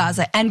in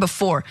Gaza and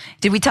before.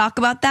 Did we talk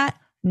about that?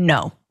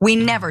 No, we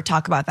never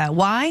talk about that.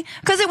 Why?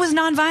 Because it was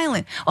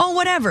nonviolent. Oh,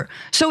 whatever.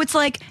 So it's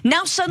like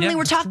now suddenly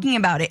we're talking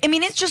about it. I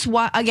mean, it's just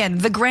again,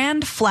 the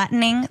grand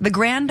flattening, the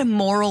grand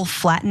moral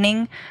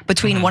flattening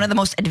between one of the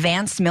most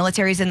advanced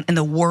militaries in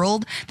the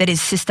world that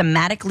is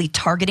systematically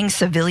targeting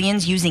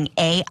civilians using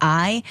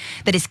AI,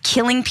 that is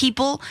killing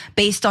people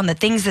based on the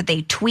things that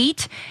they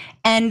tweet.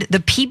 And the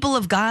people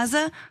of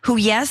Gaza, who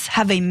yes,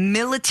 have a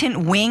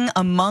militant wing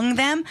among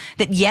them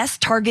that yes,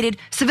 targeted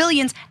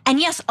civilians, and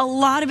yes, a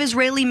lot of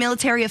Israeli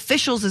military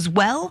officials as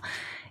well.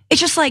 It's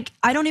just like,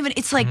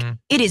 it's like,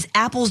 it is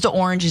apples to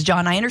oranges,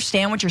 John. I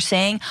understand what you're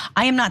saying.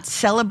 I am not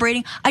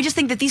celebrating. I just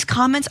think that these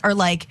comments are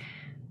like,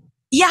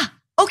 yeah,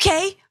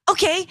 okay.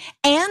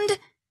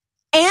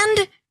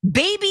 And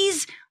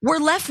babies were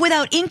left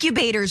without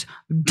incubators,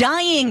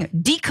 dying,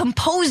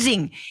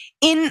 decomposing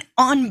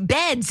on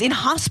beds in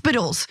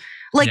hospitals.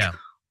 Like,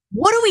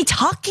 what are we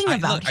talking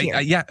about here?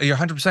 Yeah, you're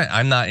 100%.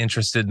 I'm not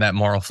interested in that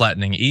moral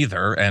flattening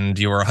either. And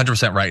you are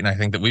 100% right. And I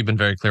think that we've been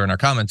very clear in our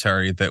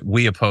commentary that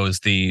we oppose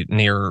the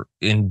near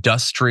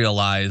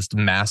industrialized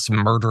mass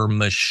murder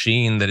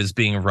machine that is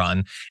being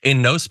run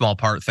in no small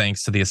part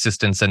thanks to the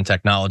assistance and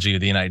technology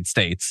of the United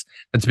States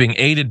that's being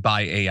aided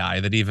by AI,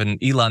 that even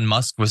Elon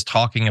Musk was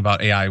talking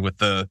about AI with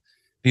the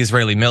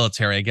Israeli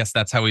military. I guess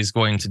that's how he's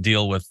going to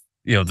deal with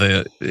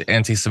the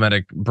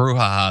anti-Semitic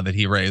brouhaha that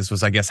he raised,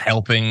 was, I guess,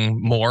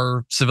 helping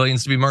more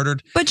civilians to be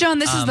murdered. But John,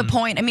 this is the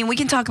point. I mean, we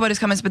can talk about his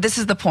comments, but this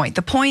is the point.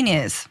 The point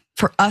is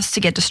for us to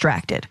get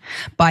distracted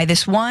by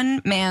this one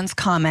man's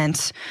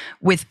comments.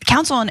 With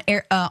Council on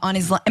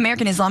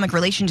American Islamic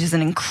Relations is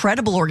an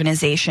incredible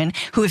organization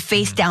who have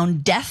faced down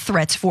death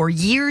threats for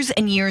years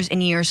and years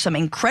and years. Some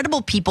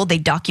incredible people. They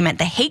document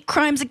the hate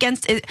crimes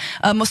against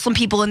Muslim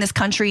people in this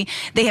country.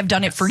 They have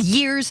done it for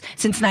years,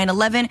 since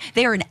 9/11.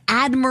 They are an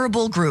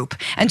admirable group.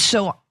 And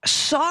so,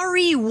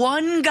 sorry,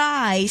 one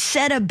guy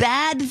said a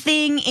bad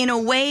thing in a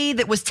way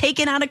that was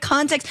taken out of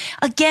context.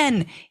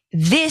 Again,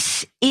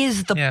 this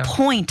is the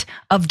point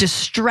of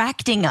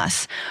distracting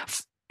us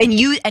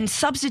and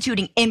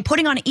substituting and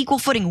putting on equal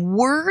footing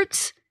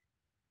words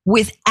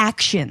with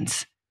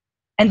actions.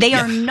 And they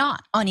are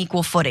not on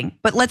equal footing.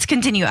 But let's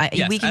continue.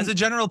 As a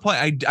general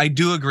point, I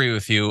do agree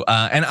with you.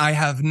 And I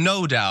have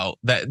no doubt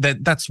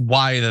that's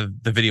why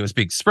the video is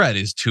being spread,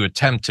 is to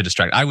attempt to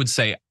distract. I would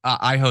say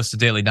I host a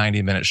daily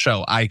 90-minute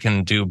show. I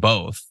can do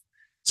both.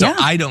 So Yeah.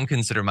 I don't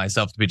consider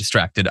myself to be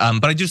distracted.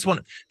 But I just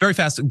want very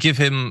fast give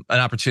him an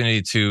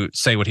opportunity to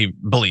say what he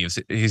believes.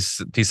 He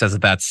says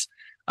that that's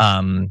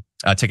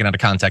taken out of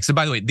context. And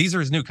by the way, these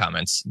are his new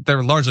comments.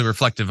 They're largely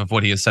reflective of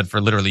what he has said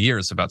for literally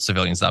years about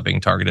civilians not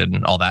being targeted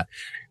and all that.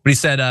 But he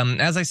said,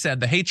 as I said,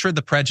 the hatred,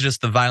 the prejudice,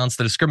 the violence,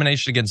 the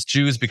discrimination against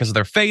Jews because of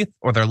their faith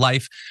or their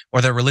life or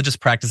their religious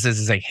practices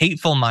is a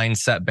hateful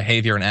mindset,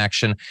 behavior, and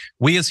action.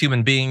 We as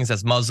human beings,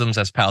 as Muslims,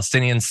 as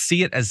Palestinians,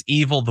 see it as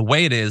evil the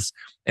way it is,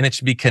 and it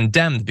should be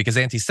condemned because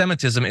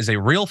anti-Semitism is a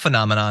real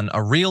phenomenon,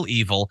 a real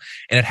evil,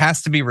 and it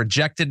has to be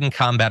rejected and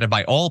combated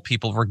by all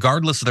people,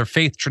 regardless of their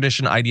faith,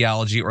 tradition,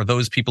 ideology, or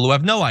those people who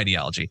have no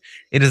ideology.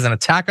 It is an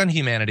attack on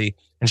humanity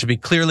and should be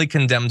clearly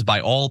condemned by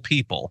all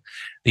people.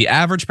 The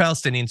average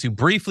Palestinians who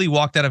briefly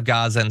walked out of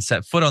Gaza and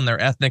set foot on their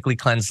ethnically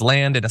cleansed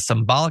land in a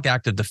symbolic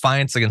act of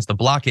defiance against the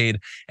blockade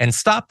and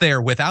stopped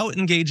there without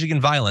engaging in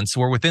violence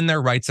were within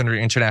their rights under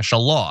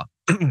international law.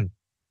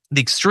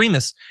 The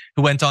extremists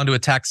who went on to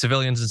attack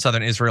civilians in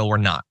southern Israel were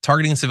not.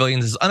 Targeting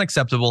civilians is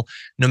unacceptable,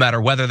 no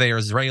matter whether they are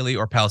Israeli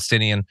or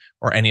Palestinian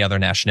or any other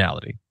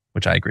nationality,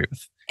 which I agree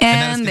with.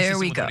 And there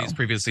we go. What he's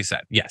previously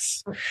said.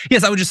 Yes.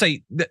 Yes, I would just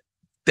say that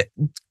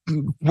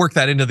work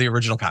that into the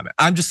original comment.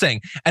 I'm just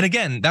saying. And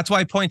again, that's why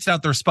I pointed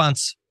out the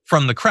response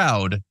from the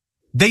crowd.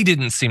 They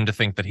didn't seem to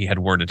think that he had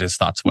worded his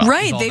thoughts well.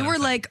 Right. They were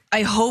like,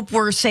 I hope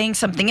we're saying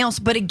something else.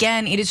 But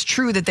again, it is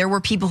true that there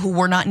were people who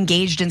were not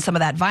engaged in some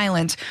of that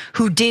violence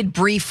who did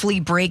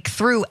briefly break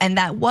through. And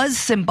that was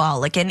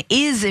symbolic and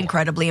is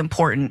incredibly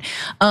important.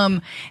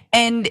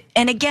 And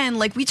again,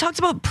 like we talked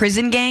about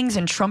prison gangs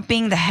and Trump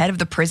being the head of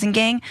the prison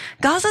gang.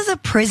 Gaza's a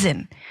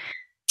prison.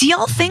 Do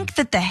y'all think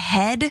that the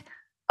head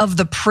of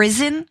the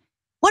prison,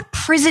 what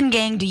prison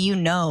gang do you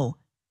know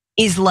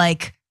is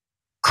like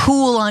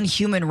cool on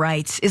human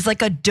rights, is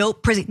like a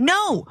dope prison?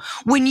 No,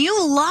 when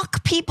you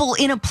lock people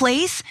in a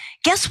place,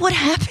 guess what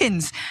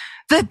happens?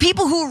 The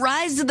people who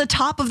rise to the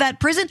top of that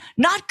prison,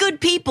 not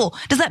good people.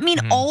 Does that mean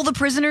all the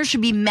prisoners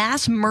should be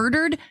mass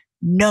murdered?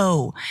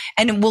 No.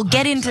 And we'll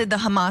get into the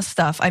Hamas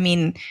stuff. I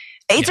mean,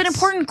 it's an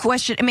important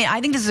question. I mean,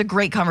 I think this is a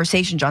great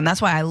conversation, John.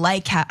 That's why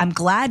I'm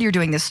glad you're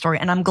doing this story,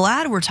 and I'm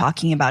glad we're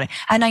talking about it.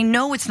 And I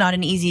know it's not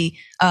an easy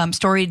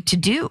story to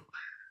do.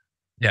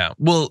 Yeah,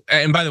 well,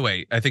 and by the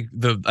way, I think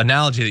the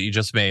analogy that you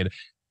just made,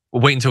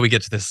 wait until we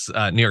get to this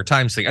New York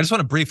Times thing. I just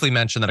want to briefly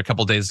mention that a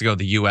couple of days ago,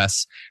 the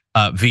US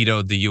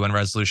vetoed the UN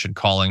resolution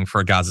calling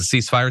for a Gaza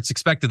ceasefire. It's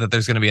expected that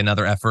there's going to be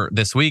another effort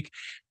this week.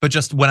 But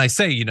just when I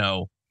say,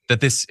 that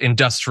this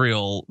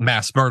industrial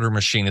mass murder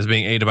machine is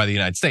being aided by the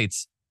United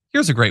States,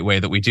 here's a great way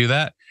that we do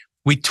that.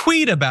 We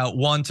tweet about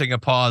wanting a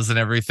pause and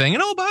everything,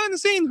 and behind the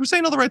scenes, we're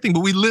saying all the right thing, but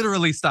we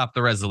literally stopped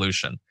the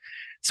resolution.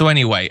 So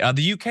anyway,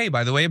 the UK,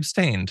 by the way,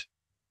 abstained.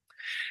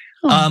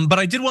 But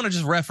I did want to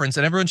just reference,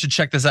 and everyone should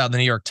check this out in the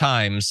New York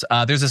Times.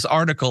 There's this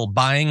article,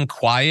 Buying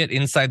Quiet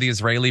Inside the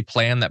Israeli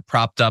Plan That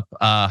Propped Up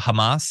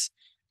Hamas.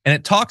 And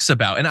it talks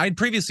about, and I'd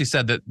previously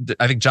said that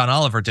I think John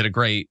Oliver did a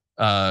great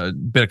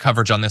bit of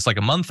coverage on this like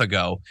a month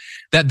ago,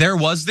 that there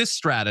was this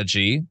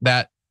strategy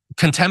that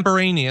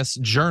contemporaneous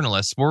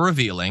journalists were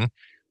revealing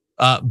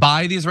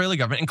by the Israeli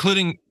government,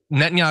 including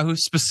Netanyahu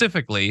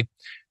specifically,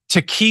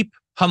 to keep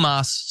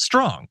Hamas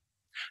strong.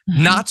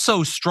 Not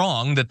so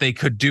strong that they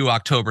could do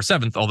October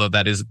 7th, although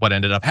that is what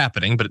ended up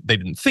happening, but they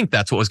didn't think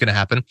that's what was going to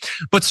happen,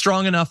 but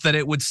strong enough that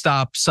it would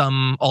stop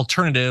some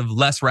alternative,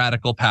 less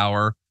radical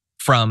power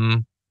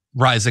from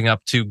rising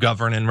up to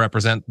govern and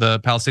represent the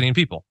Palestinian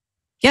people.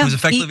 Yeah, it was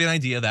effectively an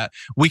idea that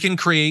we can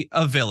create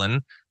a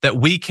villain that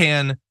we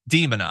can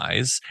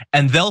demonize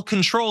and they'll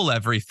control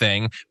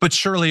everything, but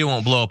surely it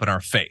won't blow up in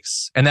our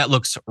face. And that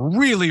looks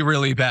really,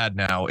 really bad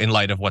now in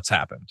light of what's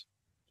happened.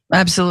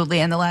 Absolutely.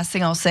 And the last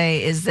thing I'll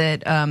say is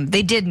that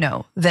they did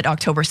know that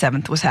October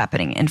 7th was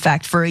happening. In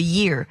fact, for a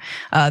year,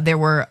 there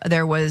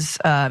was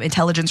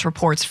intelligence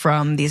reports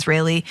from the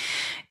Israeli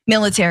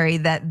military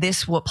that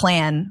this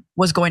plan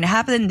was going to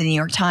happen. The New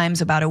York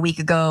Times about a week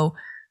ago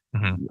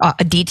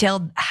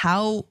detailed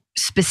how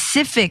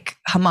specific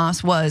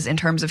Hamas was in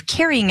terms of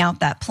carrying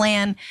out that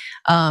plan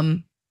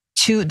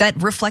that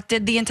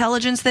reflected the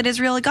intelligence that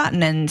Israel had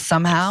gotten. And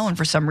somehow, and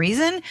for some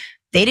reason,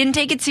 they didn't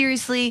take it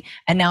seriously,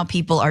 and now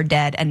people are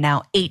dead, and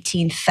now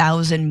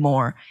 18,000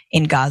 more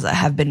in Gaza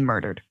have been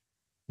murdered.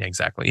 Yeah,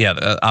 exactly. Yeah,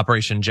 the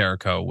Operation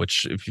Jericho,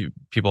 which if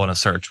people want to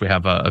search, we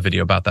have a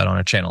video about that on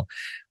our channel.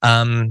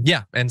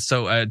 Yeah, and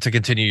so to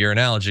continue your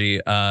analogy,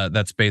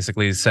 that's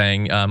basically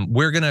saying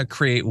we're gonna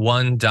create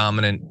one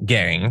dominant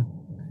gang,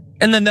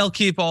 and then they'll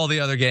keep all the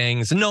other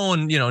gangs, and no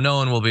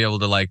one will be able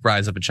to like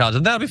rise up and challenge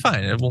them. That'll be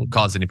fine. It won't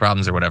cause any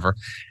problems or whatever.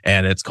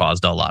 And it's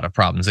caused a lot of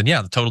problems. And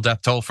yeah, the total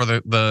death toll for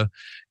the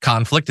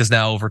conflict is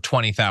now over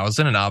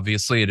 20,000, and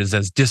obviously it is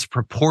as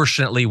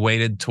disproportionately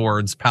weighted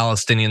towards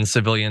Palestinian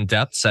civilian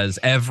deaths as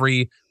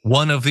every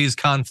one of these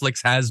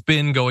conflicts has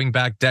been going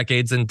back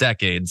decades and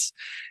decades.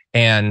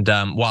 And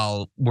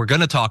while we're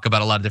going to talk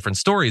about a lot of different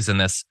stories in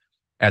this,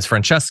 as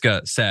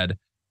Francesca said,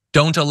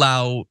 don't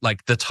allow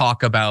like the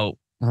talk about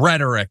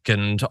rhetoric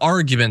and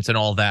arguments and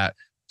all that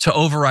to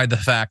override the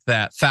fact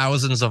that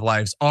thousands of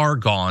lives are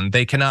gone.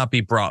 They cannot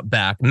be brought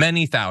back.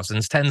 Many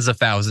thousands, tens of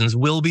thousands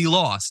will be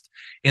lost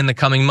in the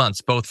coming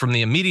months, both from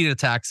the immediate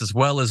attacks as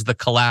well as the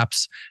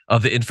collapse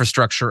of the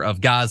infrastructure of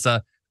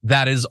Gaza.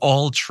 That is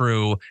all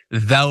true.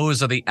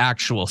 Those are the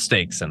actual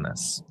stakes in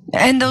this.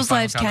 And those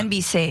lives can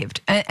be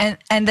saved,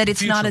 and that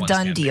it's not a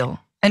done deal.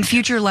 And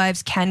future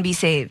lives can be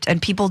saved,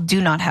 and people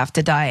do not have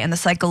to die, and the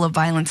cycle of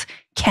violence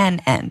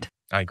can end.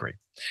 I agree.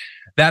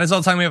 That is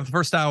all the time we have for the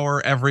first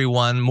hour,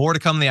 everyone. More to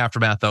come in the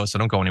aftermath, though, so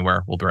don't go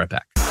anywhere. We'll be right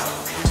back.